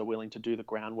clubs are willing to do the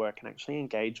groundwork and actually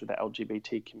engage with the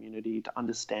LGBT community to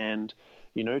understand,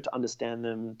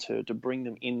 them, to bring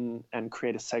them in and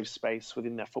create a safe space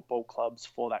within their football clubs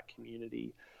for that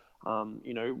community.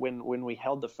 When we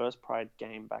held the first Pride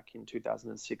game back in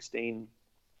 2016,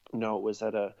 it was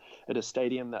at a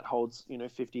stadium that holds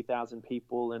 50,000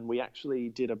 people, and we actually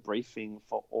did a briefing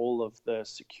for all of the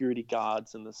security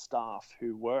guards and the staff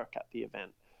who work at the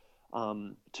event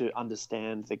to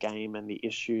understand the game and the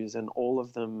issues, and all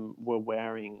of them were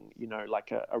wearing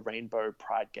like a rainbow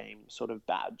Pride game sort of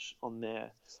badge on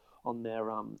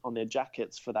their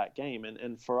jackets for that game.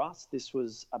 And for us, this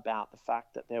was about the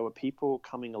fact that there were people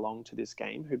coming along to this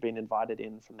game who'd been invited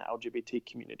in from the LGBT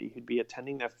community, who'd be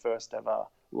attending their first ever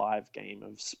live game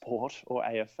of sport or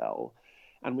AFL.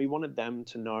 And we wanted them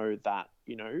to know that,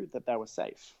 that they were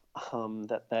safe,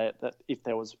 that if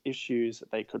there was issues,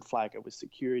 that they could flag it with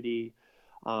security.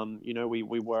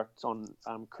 We worked on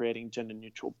creating gender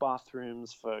neutral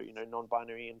bathrooms for,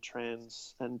 non-binary and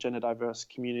trans and gender diverse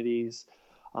communities.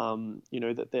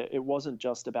 It wasn't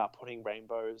just about putting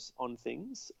rainbows on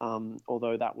things,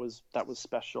 although that was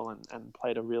special and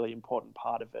played a really important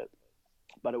part of it.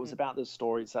 But it was about the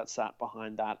stories that sat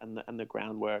behind that and the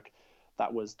groundwork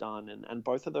that was done. And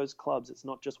both of those clubs, it's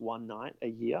not just one night a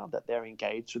year that they're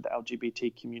engaged with the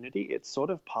LGBT community. It's sort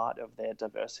of part of their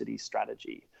diversity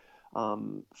strategy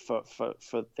for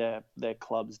their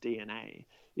club's DNA,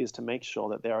 is to make sure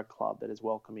that they're a club that is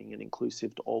welcoming and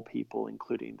inclusive to all people,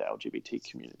 including the LGBT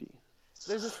community.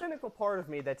 There's a cynical part of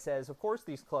me that says, of course,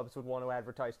 these clubs would want to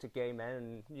advertise to gay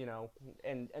men,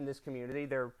 and this community.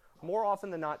 They're more often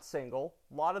than not single.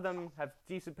 A lot of them have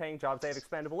decent paying jobs. They have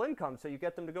expendable income, so you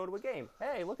get them to go to a game.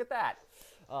 Hey, look at that.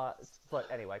 But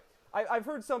anyway, I've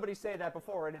heard somebody say that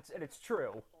before, and it's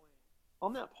true.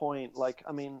 On that point,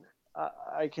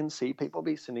 I can see people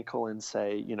be cynical and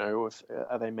say,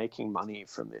 are they making money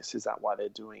from this? Is that why they're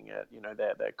doing it?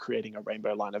 They're creating a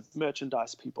rainbow line of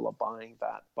merchandise. People are buying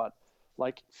that. But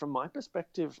from my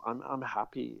perspective, I'm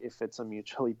happy if it's a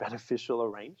mutually beneficial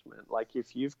arrangement.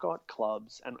 If you've got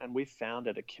clubs, and we've found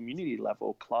at a community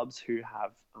level, clubs who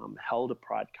have held a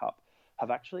Pride Cup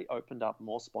have actually opened up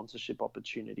more sponsorship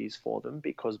opportunities for them,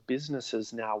 because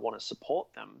businesses now want to support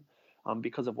them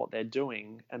because of what they're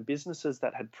doing. And businesses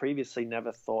that had previously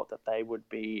never thought that they would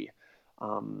be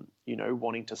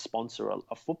wanting to sponsor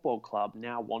a football club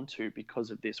now want to,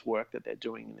 because of this work that they're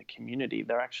doing in the community.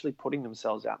 They're actually putting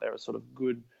themselves out there as sort of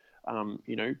good,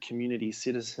 community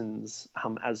citizens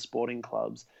as sporting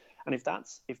clubs. And if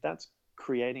that's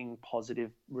creating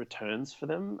positive returns for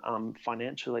them,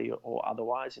 financially or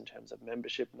otherwise, in terms of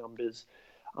membership numbers,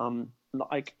 I'm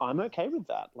okay with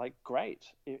that. Great.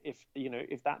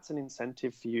 If that's an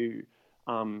incentive for you,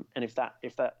 and if that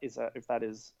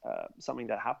is something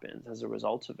that happens as a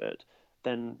result of it,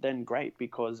 then great.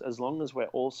 Because as long as we're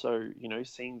also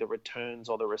seeing the returns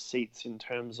or the receipts in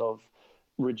terms of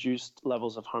reduced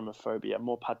levels of homophobia,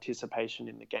 more participation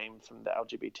in the game from the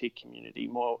LGBT community,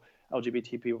 more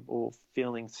LGBT people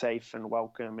feeling safe and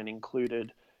welcome and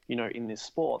included, in this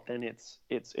sport, then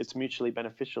it's mutually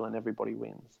beneficial and everybody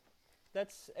wins.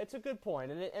 It's a good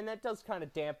point, and that does kind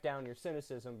of damp down your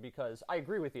cynicism, because I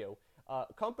agree with you.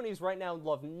 Companies right now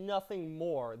love nothing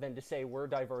more than to say we're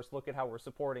diverse, look at how we're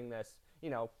supporting this,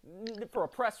 for a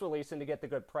press release and to get the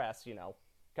good press,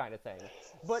 kind of thing.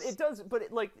 But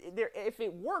if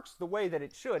it works the way that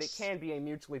it should, it can be a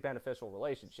mutually beneficial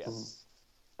relationship.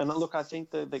 And look, I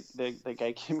think the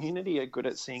gay community are good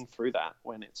at seeing through that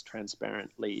when it's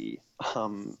transparently,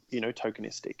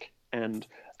 tokenistic. And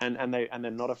and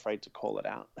they're not afraid to call it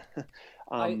out.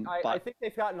 I But think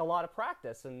they've gotten a lot of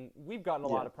practice, and we've gotten a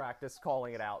lot yeah. of practice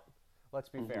calling it out. Let's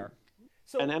be hmm fair.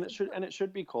 So, and it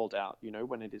should be called out,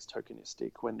 when it is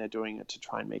tokenistic, when they're doing it to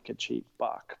try and make a cheap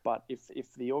buck. But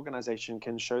if the organization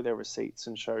can show their receipts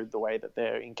and show the way that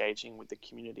they're engaging with the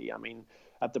community, I mean,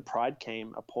 at the Pride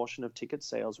game, a portion of ticket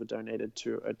sales were donated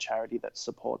to a charity that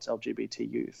supports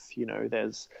LGBT youth.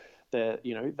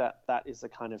 That is the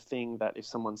kind of thing that if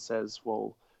someone says,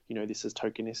 well, this is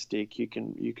tokenistic,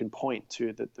 you can point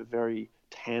to the very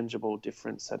tangible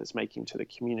difference that it's making to the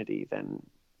community, then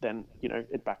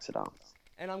it backs it up.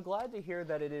 and I'm glad to hear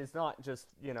that it is not just,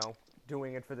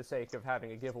 doing it for the sake of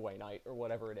having a giveaway night or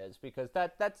whatever it is, because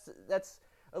that's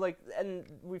like, and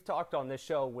we've talked on this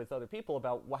show with other people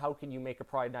about how can you make a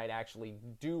Pride night actually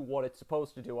do what it's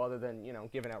supposed to do other than,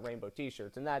 giving out rainbow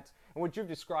t-shirts. And what you've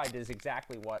described is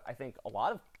exactly what I think a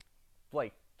lot of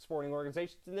like sporting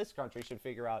organizations in this country should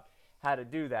figure out how to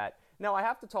do that. Now, I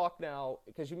have to talk now,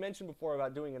 because you mentioned before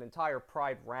about doing an entire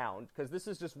Pride round, because this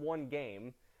is just one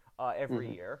game every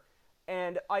year.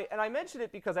 And I mentioned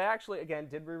it because I actually, again,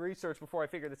 did research before I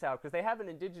figured this out, because they have an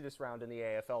Indigenous round in the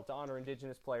AFL to honor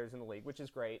Indigenous players in the league, which is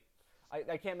great.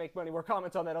 I can't make many more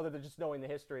comments on that other than just knowing the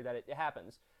history that it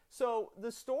happens. So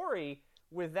the story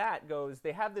with that goes,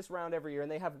 they have this round every year,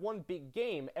 and they have one big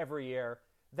game every year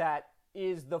that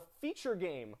is the feature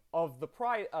game of the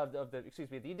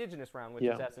the Indigenous round, which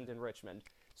is Essendon Richmond.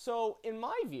 So in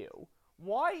my view,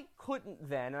 why couldn't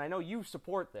then, and I know you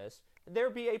support this,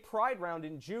 there be a Pride round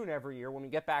in June every year when we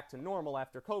get back to normal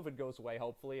after COVID goes away,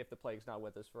 hopefully, if the plague's not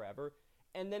with us forever,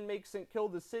 and then make St.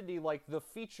 Kilda Sydney like the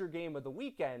feature game of the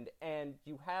weekend, and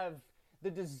you have the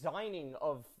designing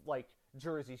of like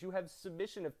jerseys, you have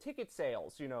submission of ticket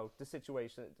sales, to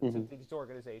to these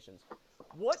organizations.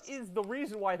 What is the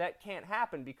reason why that can't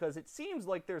happen? Because it seems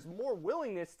like there's more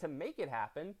willingness to make it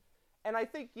happen. And I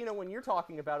think, when you're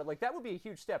talking about it, like, that would be a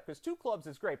huge step, because 2 clubs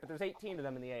is great, but there's 18 of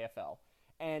them in the AFL.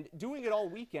 And doing it all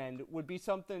weekend would be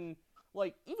something,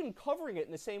 like, even covering it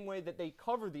in the same way that they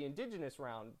cover the Indigenous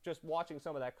round, just watching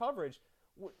some of that coverage,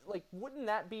 wouldn't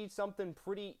that be something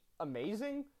pretty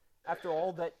amazing after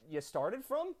all that you started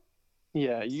from?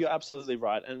 Yeah, you're absolutely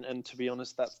right, and to be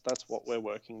honest, that's what we're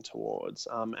working towards.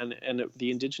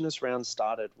 The Indigenous round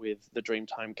started with the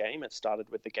Dreamtime game. It started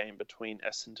with the game between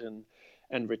Essendon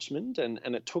and Richmond, and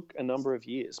it took a number of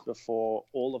years before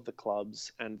all of the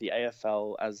clubs and the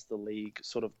AFL as the league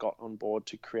sort of got on board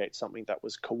to create something that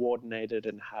was coordinated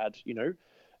and had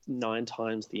 9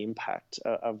 times the impact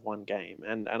of one game.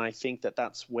 And I think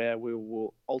that's where we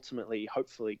will ultimately,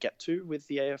 hopefully, get to with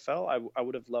the AFL. I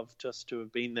would have loved just to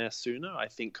have been there sooner. I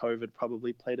think COVID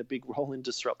probably played a big role in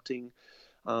disrupting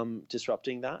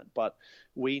that. But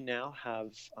we now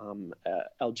have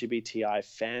LGBTI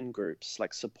fan groups,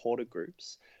 like supporter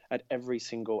groups, at every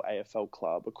single AFL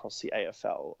club across the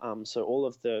AFL. So all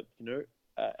of the,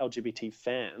 LGBT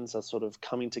fans are sort of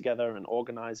coming together and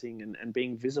organizing and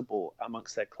being visible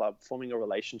amongst their club, forming a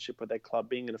relationship with their club,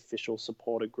 being an official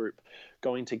supporter group,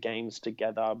 going to games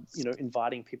together,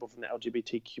 inviting people from the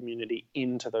LGBT community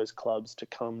into those clubs to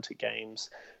come to games,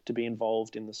 to be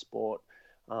involved in the sport.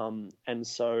 And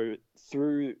so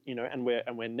through, and we're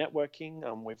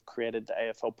networking. We've created the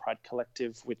AFL Pride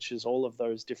Collective, which is all of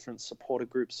those different supporter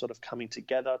groups sort of coming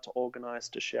together to organize,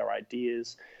 to share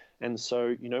ideas. And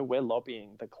so, we're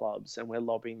lobbying the clubs and we're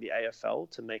lobbying the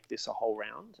AFL to make this a whole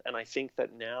round. And I think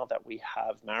that now that we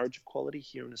have marriage equality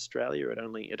here in Australia, it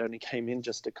only came in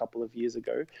just a couple of years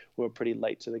ago. We were pretty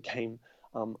late to the game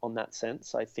on that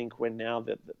sense. I think we're now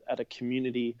at a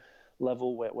community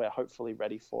level where we're hopefully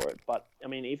ready for it. But I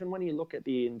mean, even when you look at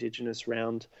the Indigenous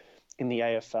round in the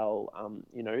AFL,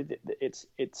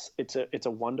 it's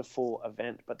a wonderful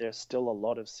event, but there's still a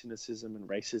lot of cynicism and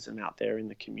racism out there in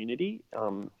the community,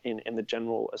 in the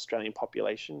general Australian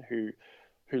population who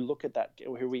look at that,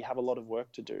 who we have a lot of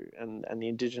work to do, and the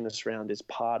Indigenous round is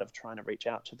part of trying to reach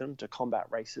out to them to combat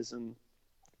racism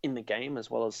in the game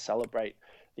as well as celebrate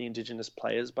the Indigenous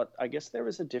players. But I guess there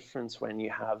is a difference when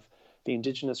you have the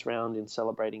Indigenous round in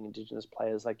celebrating Indigenous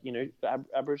players. Like,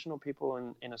 Aboriginal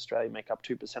people in Australia make up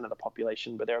 2% of the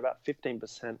population, but they're about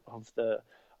 15% of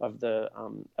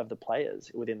the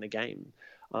players within the game.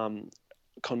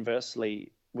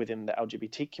 Conversely, within the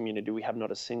LGBT community, we have not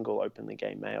a single openly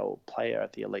gay male player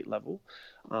at the elite level.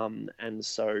 And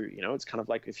so, it's kind of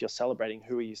like, if you're celebrating,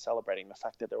 who are you celebrating? The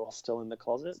fact that they're all still in the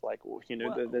closet? Like,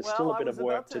 there's still a bit of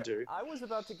work to do. I was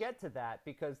about to get to that,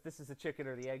 because this is a chicken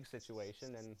or the egg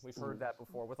situation, and we've heard that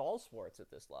before with all sports at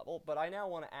this level. But I now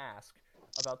want to ask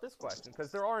about this question,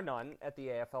 because there are none at the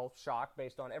AFL. Shock,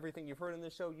 based on everything you've heard in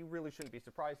this show, you really shouldn't be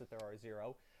surprised that there are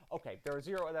 0. okay, there are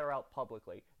 0 that are out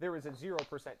publicly. There is a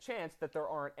 0% chance that there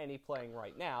aren't any playing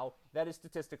right now. That is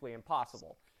statistically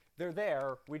impossible. They're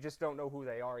there, we just don't know who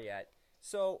they are yet.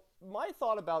 So my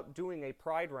thought about doing a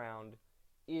Pride round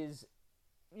is,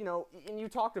 and you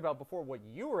talked about before what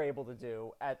you were able to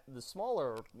do at the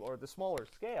smaller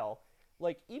scale,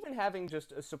 like even having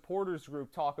just a supporters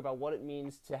group talk about what it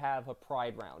means to have a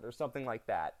Pride round or something like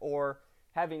that, or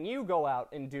having you go out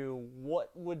and do what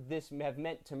would this have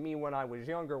meant to me when I was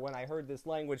younger, when I heard this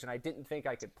language and I didn't think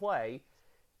I could play.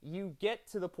 You get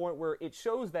to the point where it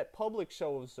shows that public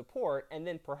show of support, and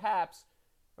then perhaps,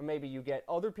 or maybe you get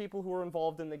other people who are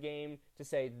involved in the game to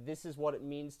say, this is what it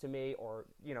means to me, or,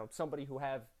 somebody who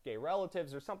have gay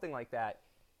relatives or something like that.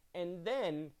 And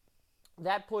then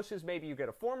that pushes, maybe you get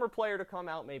a former player to come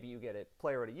out, maybe you get a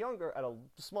player at a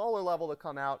smaller level to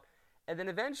come out, and then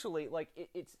eventually, like,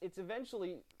 it's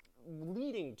eventually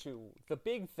leading to the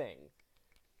big thing.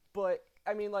 But,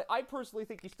 I mean, like, I personally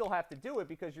think you still have to do it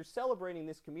because you're celebrating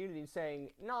this community and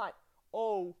saying, not,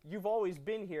 oh, you've always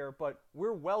been here, but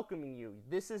we're welcoming you.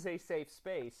 This is a safe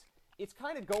space. It's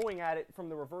kind of going at it from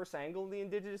the reverse angle in the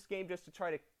Indigenous game just to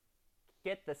try to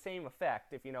get the same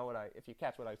effect, if you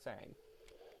catch what I'm saying.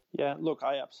 Yeah, look,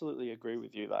 I absolutely agree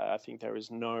with you. That I think there's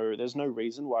no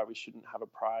reason why we shouldn't have a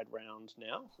Pride round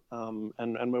now,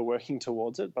 and we're working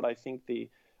towards it. But I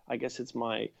guess it's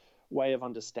my way of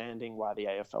understanding why the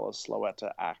AFL is slower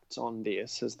to act on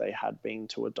this, as they had been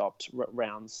to adopt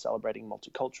rounds celebrating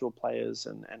multicultural players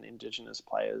and Indigenous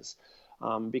players,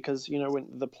 because when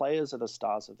the players are the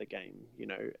stars of the game,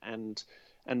 and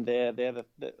they're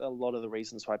a lot of the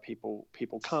reasons why people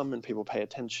come and people pay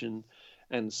attention.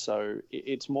 And so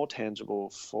it's more tangible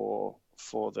for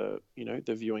the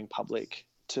the viewing public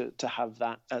to have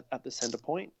that at the center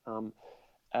point.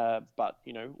 But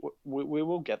we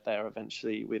will get there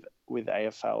eventually with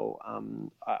AFL.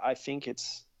 I think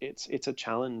it's a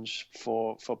challenge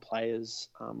for players.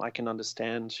 I can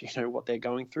understand what they're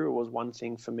going through. It was one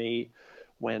thing for me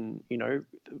when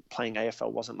playing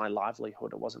AFL wasn't my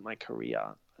livelihood. It wasn't my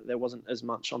career. There wasn't as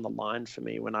much on the line for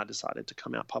me when I decided to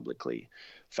come out publicly.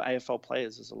 For AFL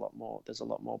players, there's a lot more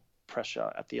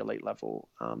pressure at the elite level,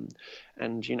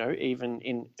 and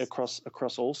even across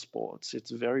all sports, it's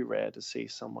very rare to see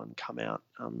someone come out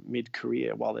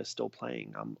mid-career while they're still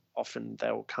playing. Often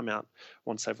they'll come out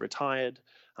once they've retired,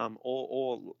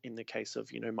 or in the case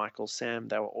of Michael Sam,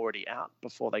 they were already out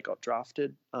before they got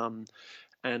drafted, and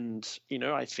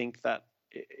I think that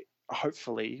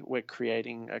hopefully we're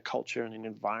creating a culture and an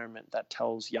environment that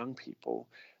tells young people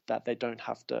that they don't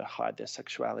have to hide their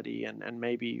sexuality, and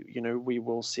maybe we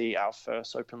will see our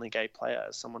first openly gay player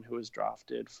as someone who was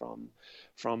drafted from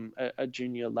a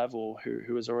junior level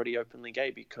who is already openly gay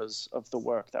because of the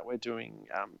work that we're doing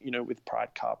with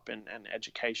Pride Cup and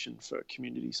education for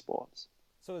community sports.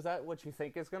 So is that what you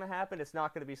think is going to happen? It's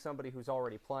not going to be somebody who's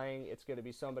already playing, it's going to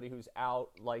be somebody who's out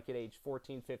like at age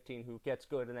 14, 15 who gets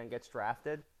good and then gets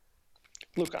drafted?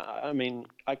 Look, I mean,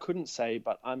 I couldn't say,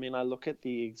 but I mean, I look at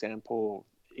the example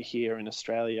here in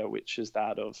Australia, which is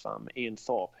that of Ian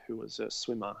Thorpe, who was a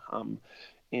swimmer, who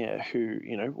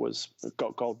was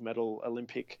got gold medal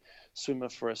Olympic swimmer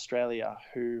for Australia,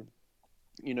 who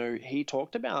he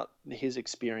talked about his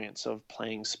experience of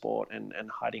playing sport and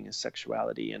hiding his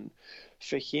sexuality, and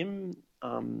for him,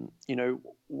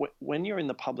 when you're in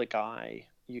the public eye,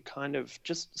 you kind of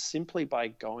just simply by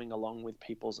going along with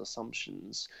people's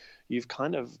assumptions, you've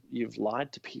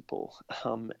lied to people,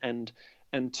 and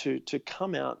to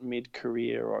come out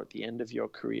mid-career or at the end of your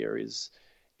career is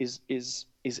to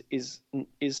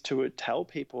tell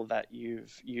people that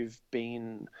you've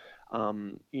been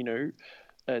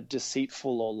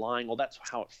deceitful or lying, or that's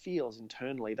how it feels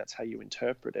internally. That's how you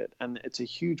interpret it, and it's a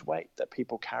huge weight that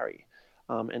people carry.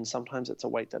 And sometimes it's a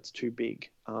weight that's too big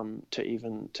to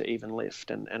even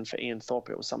lift. And for Ian Thorpe,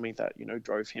 it was something that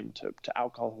drove him to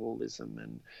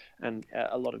alcoholism and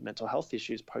a lot of mental health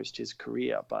issues post his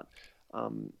career. But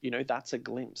that's a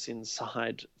glimpse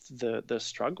inside the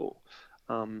struggle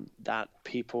that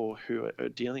people who are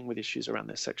dealing with issues around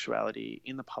their sexuality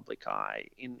in the public eye,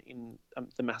 in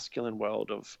the masculine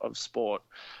world of sport,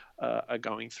 are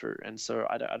going through. And so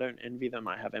I don't envy them.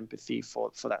 I have empathy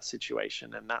for that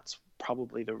situation, and that's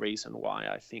probably the reason why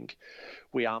I think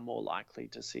we are more likely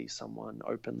to see someone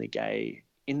openly gay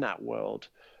in that world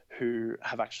who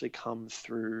have actually come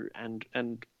through and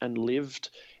lived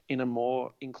in a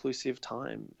more inclusive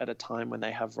time, at a time when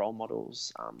they have role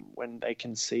models, when they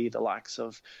can see the likes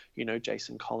of,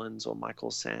 Jason Collins or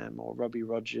Michael Sam or Robbie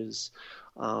Rogers,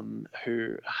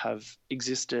 who have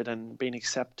existed and been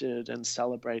accepted and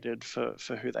celebrated for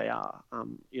who they are.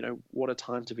 What a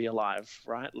time to be alive,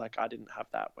 right? Like, I didn't have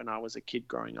that when I was a kid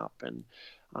growing up, and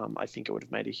I think it would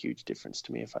have made a huge difference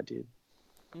to me if I did.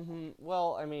 Mm-hmm.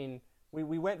 Well, I mean,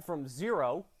 we went from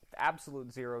zero,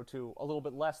 absolute zero, to a little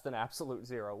bit less than absolute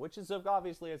zero, which is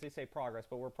obviously, as they say, progress.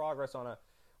 But we're progress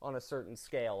on a certain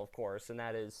scale, of course, and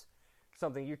that is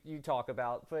something you talk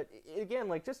about. But again,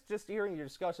 like just hearing your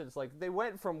discussion, it's like they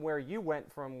went from where you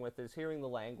went from with is hearing the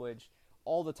language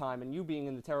all the time, and you being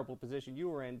in the terrible position you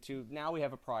were in, to now we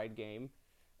have a Pride game.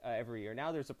 Every year.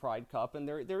 Now there's a Pride Cup, and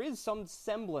there is some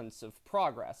semblance of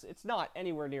progress. It's not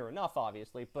anywhere near enough,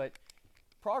 obviously, but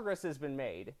progress has been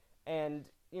made, and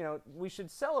we should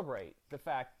celebrate the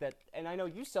fact that, and I know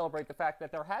you celebrate the fact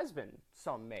that there has been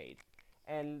some made,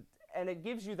 and it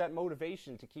gives you that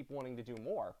motivation to keep wanting to do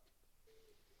more.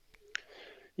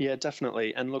 Yeah,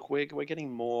 definitely. And look, we're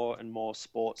getting more and more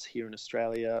sports here in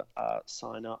Australia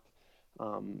sign up,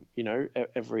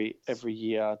 every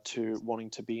year, to wanting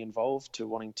to be involved, to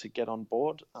wanting to get on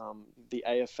board. The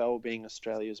AFL, being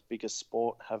Australia's biggest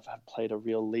sport, have played a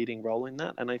real leading role in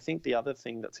that. And I think the other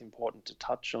thing that's important to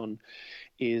touch on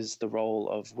is the role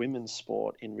of women's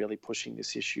sport in really pushing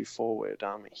this issue forward.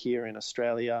 Here in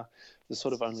Australia, there's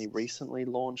sort of only recently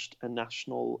launched a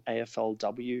national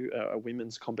AFLW, a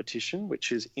women's competition,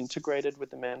 which is integrated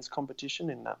with the men's competition,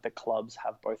 in that the clubs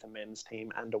have both a men's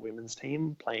team and a women's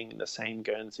team playing in the same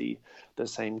Guernsey, the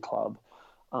same club.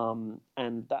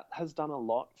 And that has done a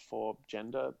lot for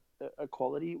gender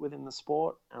equality within the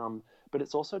sport, but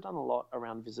it's also done a lot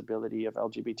around visibility of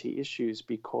LGBT issues,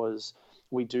 because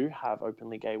we do have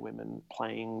openly gay women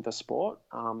playing the sport,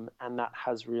 and that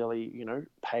has really,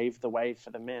 paved the way for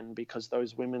the men, because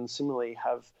those women similarly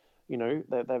have,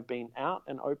 they've been out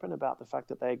and open about the fact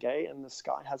that they're gay, and the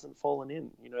sky hasn't fallen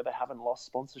in. They haven't lost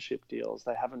sponsorship deals.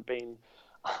 They haven't been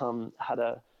had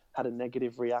a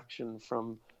negative reaction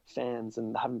from fans,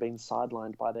 and haven't been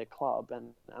sidelined by their club.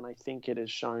 And I think it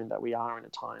has shown that we are in a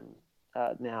time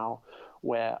now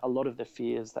where a lot of the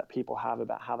fears that people have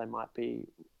about how they might be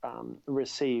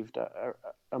received are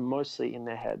mostly in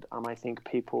their head. I think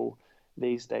people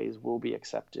these days will be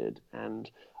accepted, and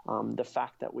the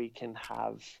fact that we can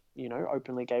have,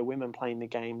 openly gay women playing the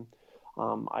game,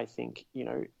 I think,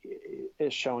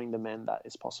 is showing the men that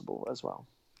is possible as well.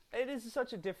 It is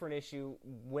such a different issue,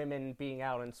 women being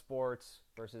out in sports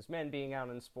versus men being out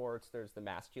in sports. There's the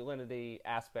masculinity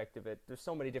aspect of it. There's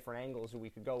so many different angles that we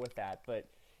could go with that. But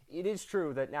it is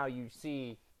true that now you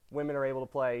see women are able to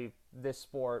play this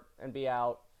sport and be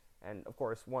out. And, of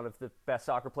course, one of the best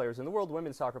soccer players in the world,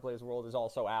 women's soccer players in the world, is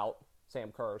also out,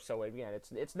 Sam Kerr. So, again,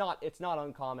 it's not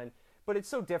uncommon. But it's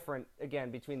so different,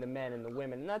 again, between the men and the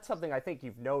women. And that's something I think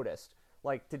you've noticed.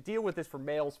 Like, to deal with this for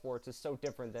male sports is so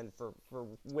different than for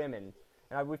women.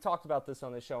 And we've talked about this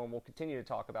on the show, and we'll continue to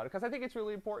talk about it, because I think it's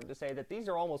really important to say that these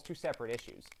are almost two separate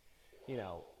issues,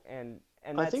 and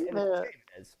that's, I think that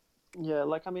yeah,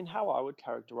 how I would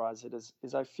characterize it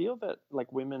is I feel that,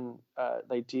 like, women,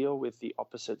 they deal with the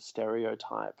opposite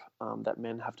stereotype that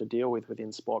men have to deal with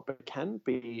within sport, but can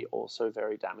be also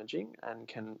very damaging, and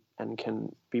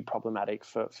can be problematic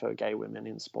for gay women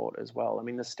in sport as well. I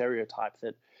mean, the stereotype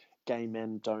that gay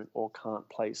men don't or can't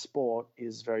play sport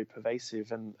is very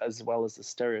pervasive, and as well as the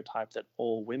stereotype that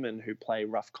all women who play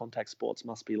rough contact sports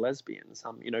must be lesbians.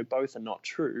 Both are not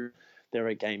true. There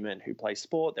are gay men who play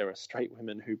sport, there are straight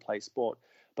women who play sport,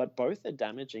 but both are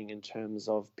damaging in terms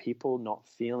of people not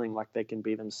feeling like they can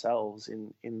be themselves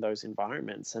in those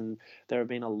environments. And there have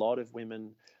been a lot of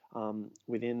women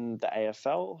within the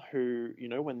AFL who,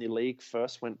 when the league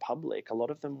first went public, a lot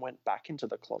of them went back into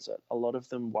the closet. A lot of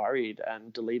them worried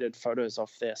and deleted photos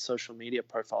off their social media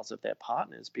profiles of their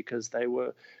partners, because they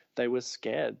were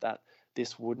scared that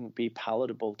this wouldn't be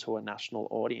palatable to a national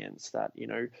audience, that,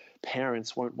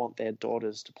 parents won't want their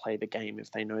daughters to play the game if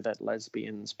they know that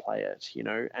lesbians play it,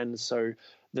 And so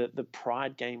the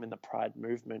pride game and the pride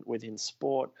movement within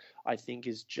sport, I think,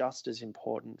 is just as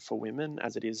important for women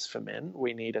as it is for men.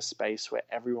 We need a space where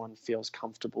everyone feels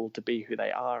comfortable to be who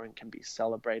they are and can be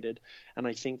celebrated. And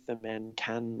I think the men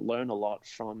can learn a lot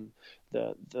from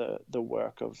the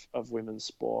work of women's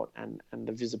sport and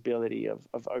the visibility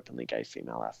of openly gay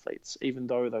female athletes, even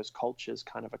though those cultures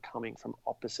kind of are coming from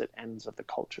opposite ends of the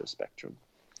culture spectrum.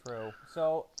 True.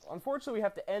 So, unfortunately, we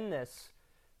have to end this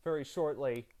very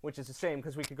shortly, which is a shame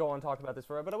because we could go on and talk about this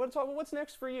forever. But I want to talk about what's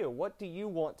next for you. What do you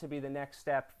want to be the next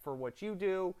step for what you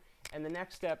do, and the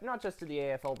next step, not just to the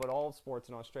AFL, but all of sports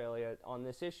in Australia on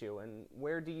this issue? And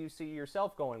where do you see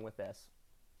yourself going with this?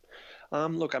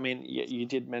 Look, I mean, you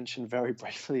did mention very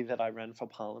briefly that I ran for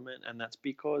Parliament, and that's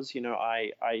because,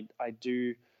 I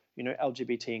do,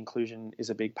 LGBT inclusion is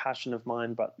a big passion of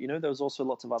mine, but, there's also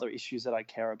lots of other issues that I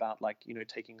care about, like,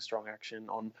 taking strong action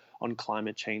on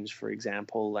climate change, for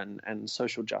example, and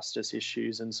social justice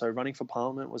issues. And so running for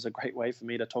Parliament was a great way for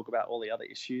me to talk about all the other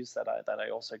issues that I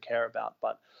also care about.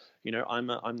 But,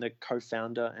 I'm the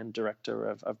co-founder and director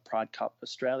of Pride Cup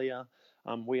Australia.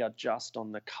 We are just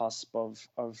on the cusp of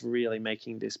really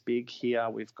making this big here.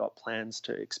 We've got plans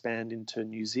to expand into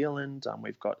New Zealand.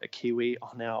 We've got a Kiwi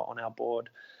on our board.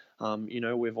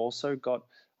 We've also got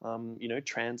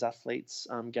trans athletes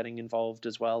getting involved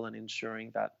as well, and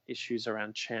ensuring that issues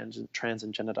around trans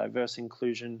and gender diverse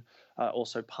inclusion are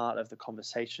also part of the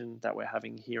conversation that we're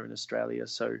having here in Australia.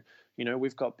 So,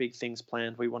 we've got big things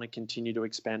planned. We want to continue to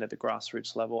expand at the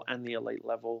grassroots level and the elite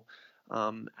level,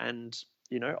 and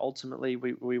ultimately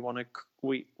we want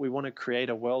to create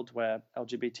a world where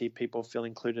LGBT people feel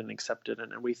included and accepted,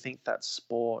 and we think that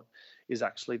sport is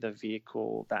actually the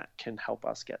vehicle that can help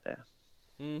us get there.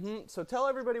 So tell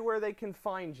everybody where they can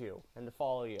find you and to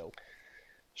follow you.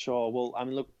 Sure. Well,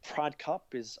 look, Pride Cup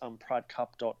is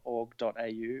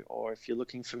pridecup.org.au, or if you're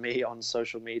looking for me on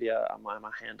social media,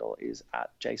 my handle is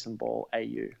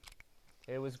 @JasonBallAU.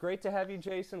 It was great to have you,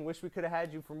 Jason. Wish we could have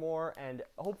had you for more, and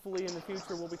hopefully in the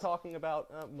future we'll be talking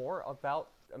about more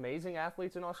about amazing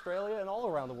athletes in Australia and all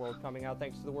around the world coming out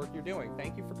thanks to the work you're doing.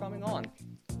 Thank you for coming on.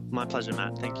 My pleasure,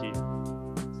 Matt. Thank you.